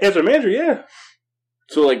 As a manager, yeah.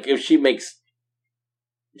 So, like, if she makes,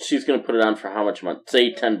 she's going to put it on for how much a month?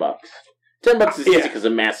 Say $10. $10 is easy because the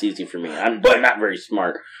math's easy for me. I'm not very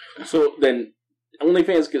smart. So then,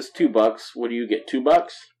 OnlyFans gets $2. What do you get? $2?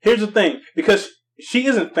 Here's the thing, because she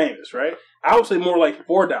isn't famous, right? I would say more like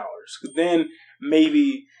 $4. Because then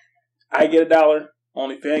maybe I get $1.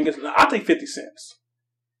 OnlyFans gets. I'll take 50 cents.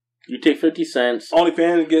 You take 50 cents.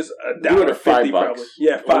 OnlyFans gets $1.50 or $5. Probably.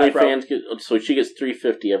 Yeah, $5. So she gets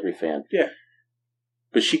 $3.50 every fan. Yeah,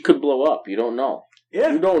 but she could blow up. You don't know.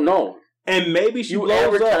 Yeah, you don't know. And maybe she blows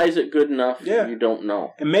up. You advertise it good enough. Yeah, you don't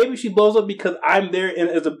know. And maybe she blows up because I'm there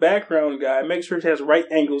as a background guy. Make sure she has right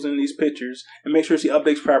angles in these pictures and make sure she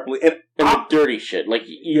updates properly. And the dirty shit, like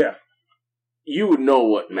you would know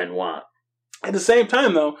what men want. At the same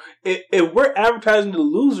time, though, if we're advertising to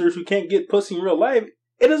losers who can't get pussy in real life,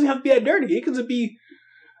 it doesn't have to be that dirty. It could be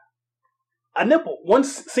a nipple, one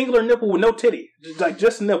singular nipple with no titty,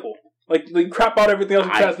 just a nipple. Like crop out everything else.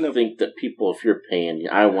 I think that people, if you're paying,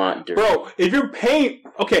 I want dirty. Bro, if you're paying,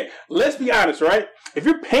 okay, let's be honest, right? If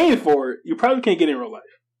you're paying for it, you probably can't get it in real life.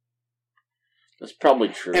 That's probably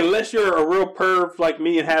true. Unless you're a real perv like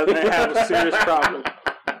me and have a serious problem.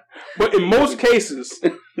 But in most cases,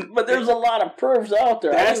 but there's a lot of pervs out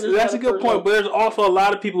there. That's a good point. But there's also a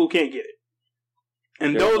lot of people who can't get it.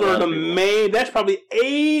 And those are the main. That's probably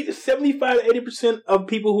 75 to 80% of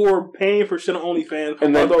people who are paying for shit on OnlyFans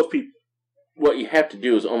are those people. What you have to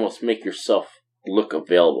do is almost make yourself look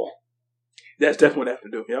available. That's definitely what I have to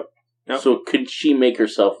do. Yep. So could she make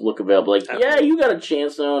herself look available? Like, yeah, you got a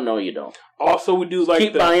chance. No, you don't. Also, we do like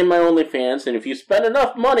keep buying my OnlyFans, and if you spend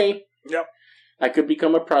enough money, yep, I could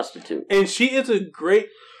become a prostitute. And she is a great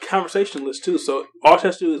conversationalist too. So all she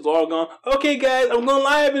has to do is log on. Okay, guys, I'm going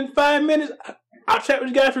live in 5 minutes. I'll chat with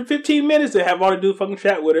you guys for 15 minutes and have all to do fucking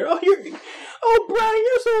chat with her. Oh, Brian,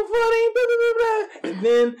 you're so funny. Blah, blah, blah, blah. And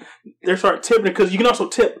then they start tipping because you can also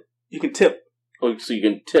tip. You can tip. Oh, so you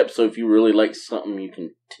can tip. So if you really like something, you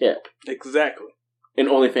can tip. Exactly. And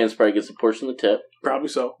OnlyFans probably gets a portion of the tip. Probably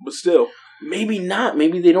so, but still. Maybe not.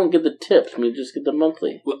 Maybe they don't get the tips. Maybe just get the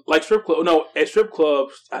monthly. Like strip club. No, at strip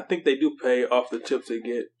clubs, I think they do pay off the tips they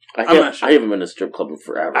get. I'm not sure. I haven't been to a strip club in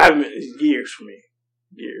forever. I haven't been in years for me.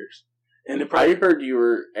 Years. And I heard you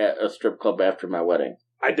were at a strip club after my wedding.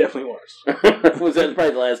 I definitely was. That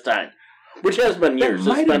probably the last time? Which has been years.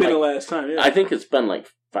 That might have been the last time, yeah. I think it's been like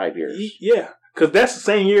 5 years. Yeah, because that's the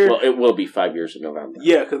same year. Well, it will be 5 years in November.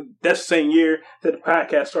 Yeah, because that's the same year that the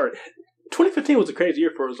podcast started. 2015 was a crazy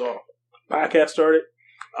year for us all. Podcast started.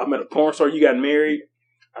 I met a porn star. You got married.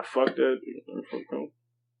 I fucked her.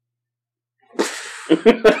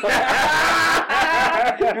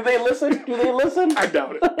 Do they listen? I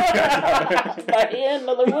doubt it.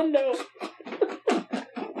 Another window.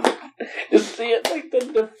 Just see it like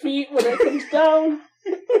the feet when it comes down.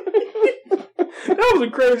 That was a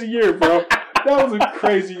crazy year, bro. That was a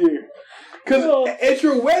crazy year. Because at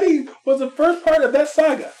your wedding was the first part of that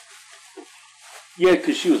saga. Yeah,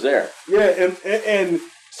 because she was there. Yeah, and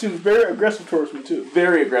she was very aggressive towards me, too.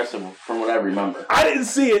 Very aggressive, from what I remember. I didn't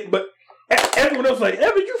see it, but everyone else was like,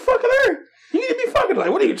 Evan, you fucking her. You need to be fucking.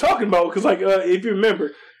 Like, what are you talking about? Because, like, if you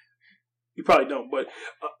remember, you probably don't, but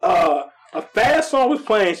a fast song was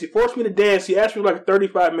playing. She forced me to dance. She asked me like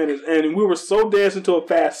 35 minutes, and we were so dancing to a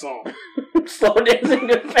fast song. Slow dancing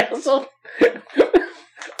to a fast song?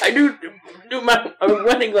 I do my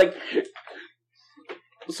wedding, like...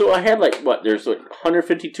 So I had like, there's like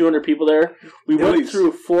 150, 200 people there. We went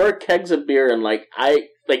through 4 kegs of beer and like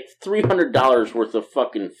 $300 worth of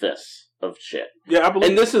fucking fists of shit. Yeah, I believe.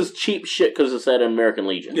 And this is cheap shit because it's at American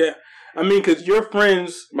Legion. Yeah. I mean, because your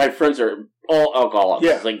friends... My friends are all alcoholics.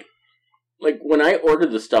 Yeah. Like when I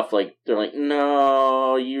ordered the stuff, like, they're like,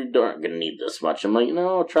 no, you aren't going to need this much. I'm like,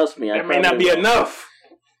 no, trust me. That may not be enough.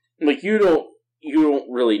 Like, you don't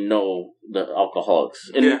really know the alcoholics.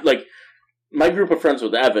 And, like, my group of friends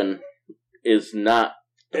with Evan is not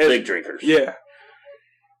big drinkers. Yeah.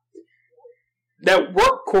 That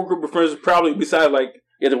work core group of friends is probably, besides, like...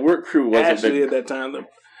 Yeah, the work crew wasn't Ashley big. At that time.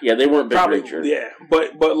 Yeah, they weren't big drinkers. Yeah,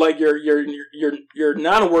 but like your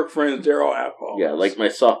non-work friends, they're all alcoholics. Yeah, like my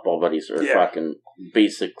softball buddies are fucking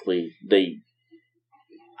basically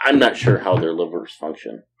I'm not sure how their livers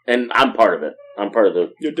function, and I'm part of it. I'm part of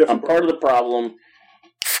the. You're different. I'm part of the problem.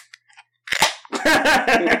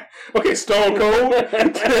 Okay, Stone Cold.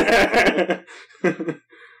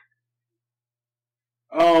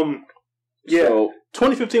 Yeah. So,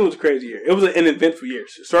 2015 was a crazy year. It was an eventful year.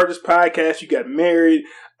 So started this podcast. You got married.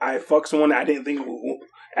 I fucked someone that I didn't think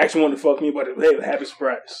actually wanted to fuck me, but it was a happy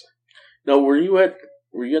surprise. No, were you at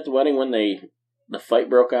the wedding when the fight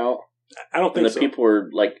broke out? I don't think so. And the people were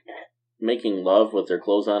like making love with their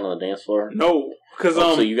clothes on the dance floor? No, because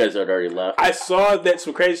so you guys had already left. I saw that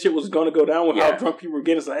some crazy shit was going to go down with how drunk people were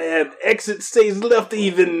getting. So exit stays left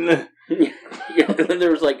even. Yeah, and then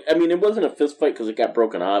there was like, I mean, it wasn't a fist fight because it got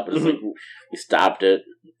broken up, but it's like we stopped it.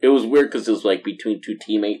 It was weird because it was like between two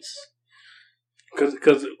teammates.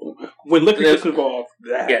 Because when liquor gets involved,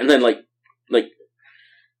 and then like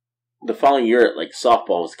the following year at like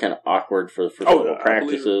softball was kind of awkward for the first couple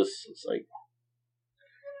practices. It's like,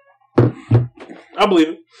 I believe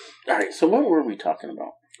it. All right, so what were we talking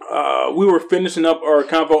about? We were finishing up our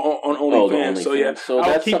convo on OnlyFans. So yeah, so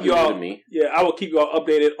that's keep you all. Yeah, I will keep you all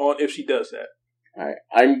updated on if she does that. All right,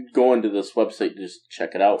 I'm going to this website to just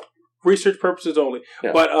check it out. Research purposes only.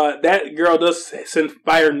 Yeah. But that girl does send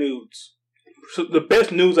fire nudes. So the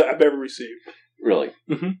best news I've ever received. Really?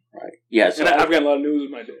 Mm-hmm. Right. Yeah. So and I've got a lot of news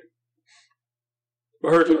in my day.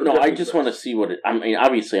 No, I just want to see what it... I mean,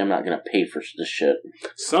 obviously, I'm not going to pay for this shit.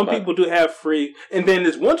 Some people do have free... And then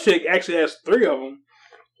this one chick actually has 3 of them.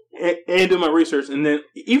 And do my research. And then,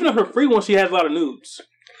 even on her free one, she has a lot of nudes.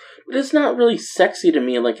 But it's not really sexy to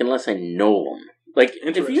me, like, unless I know them. Like,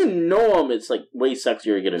 if you know them, it's, like, way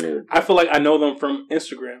sexier to get a nude. I feel like I know them from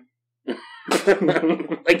Instagram.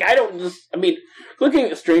 Like, I don't just... I mean, looking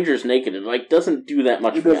at strangers naked, it, like, doesn't do that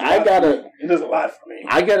much for me. It does a lot for me.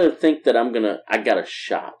 I gotta think that I got a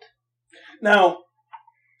shot. Now,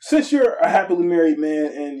 since you're a happily married man,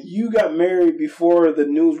 and you got married before the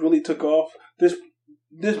news really took off, this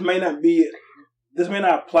may not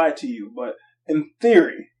apply to you, but in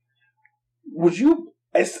theory, would you...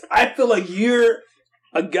 I feel like you're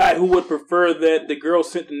a guy who would prefer that the girl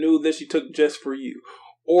sent the nude that she took just for you.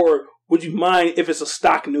 Or would you mind if it's a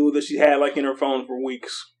stock nude that she had like in her phone for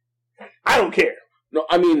weeks? I don't care. No,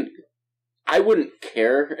 I mean, I wouldn't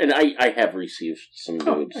care, and I have received some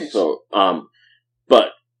nudes. Nice. So,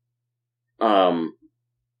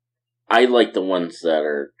 I like the ones that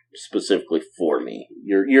are specifically for me.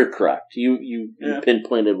 You're correct. You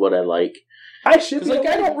pinpointed what I like. I should be. Like,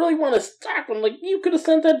 I don't really want to stock them. Like, you could have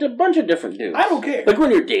sent that to a bunch of different dudes. I don't care. Like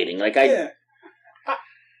when you're dating. Like I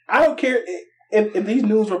don't care. If these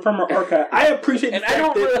news were from our archive, I appreciate the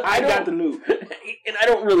fact that I got the news. And I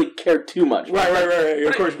don't really care too much. Right.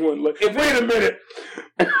 Of course you wouldn't. Look, wait a minute.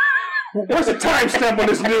 What's the timestamp on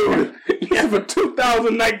this nude? It's for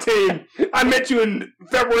 2019. I met you in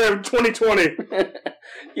February of 2020.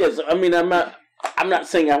 Yes, I mean, I'm not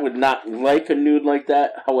saying I would not like a nude like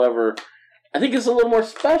that. However, I think it's a little more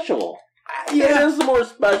special. Yeah, it is more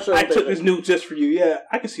special. I took this nude just for you. Yeah,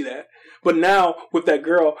 I can see that. But now, with that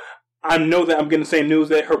girl... I know that I'm getting the same news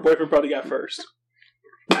that her boyfriend probably got first.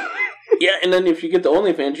 Yeah, and then if you get the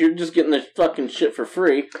OnlyFans, you're just getting the fucking shit for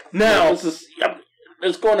free. Now, it's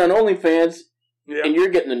going on OnlyFans, and you're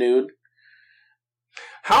getting the nude.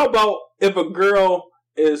 How about if a girl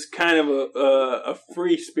is kind of a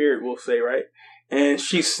free spirit, we'll say, right? And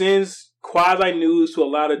she sends quasi-nudes to a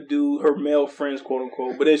lot of her male friends,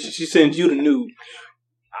 quote-unquote, but then she sends you the nude.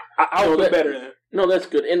 I'll feel better than that. No, that's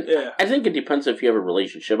good. And I think it depends if you have a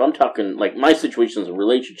relationship. I'm talking, like, my situation's a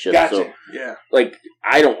relationship. Gotcha. So, yeah. Like,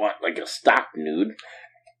 I don't want, like, a stock nude.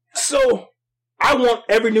 So, I want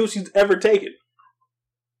every nude she's ever taken.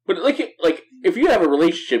 But, like, if you have a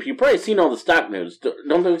relationship, you've probably seen all the stock nudes.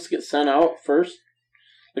 Don't those get sent out first?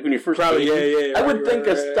 Like, when you're first dating? Yeah. I would think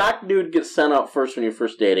a stock nude gets sent out first when you're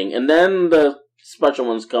first dating. And then the special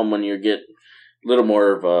ones come when you get a little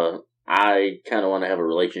more of a, I kind of want to have a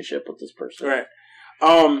relationship with this person. Right.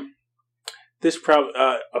 This probably,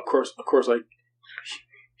 of course, like,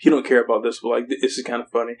 you don't care about this, but, like, this is kind of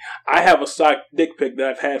funny. I have a stock dick pic that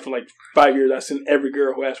I've had for, like, 5 years. I send every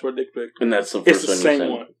girl who asks for a dick pic. And that's the first one. It's the same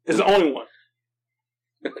one. It's the only one.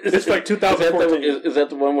 It's like 2014. Is that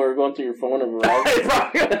the one where we're going through your phone and right? That's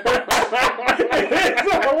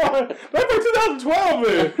like 2012,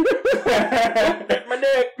 man. My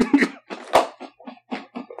dick.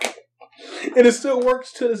 And it still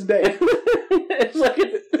works to this day. It's like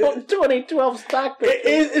a 2012 stock pic.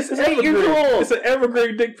 It's 8 years old. It's an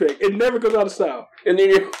evergreen dick pic. It never goes out of style. And then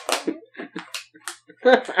you're...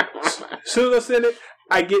 As soon as I send it,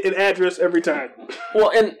 I get an address every time.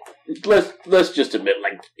 Well, and let's just admit,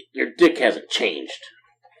 like, your dick hasn't changed.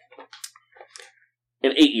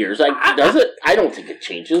 In 8 years. Does it? I don't think it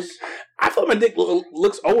changes. I feel my dick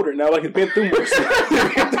looks older now, like it's been through more shit.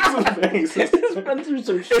 It's been through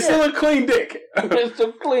some shit. It's still a clean dick. It's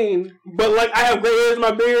so clean. But like I have gray hairs in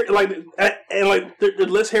my beard, and like there's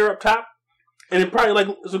less hair up top, and it probably like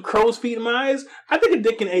some crow's feet in my eyes. I think a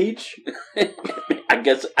dick can age. I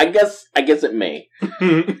guess it may.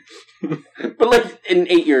 But like in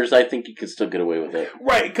 8 years, I think you could still get away with it.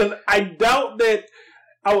 Right, because I doubt that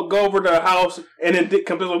I would go over to the house and then dick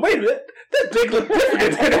comes in like, wait a minute, that dick looks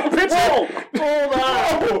different than that picture. Hold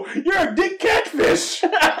on. Oh, you're a dick catfish.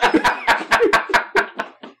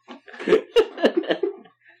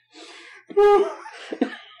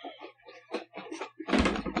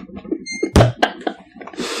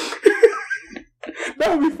 That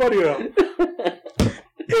would be funny though.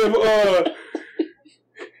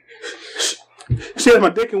 If she has my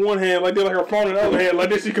dick in one hand, like they like her phone in the other hand, like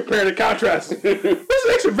this, you compare the contrast. Where's the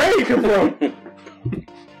extra vein come from?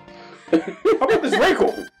 How about this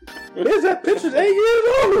wrinkle? There's that picture's 8 years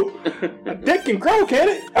old. A dick can grow, can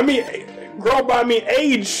it? I mean, grow by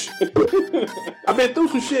age. I've been through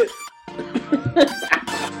some shit.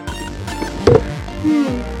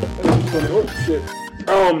 Oh shit.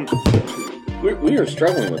 We are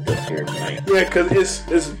struggling with this here tonight. Yeah, because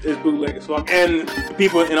it's bootleg as fuck. And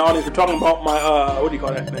people in the audience were talking about my, what do you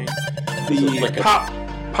call that thing? The like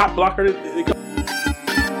pop blocker.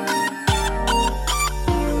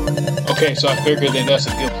 Okay, so I figured that that's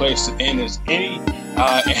a good place to end as any.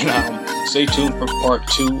 And stay tuned for part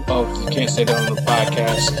 2 of the Can't Say That on the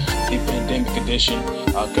podcast, the pandemic edition,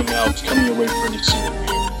 coming your way pretty soon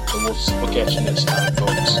here. So we'll catch you next time,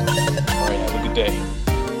 folks. All right, have a good day.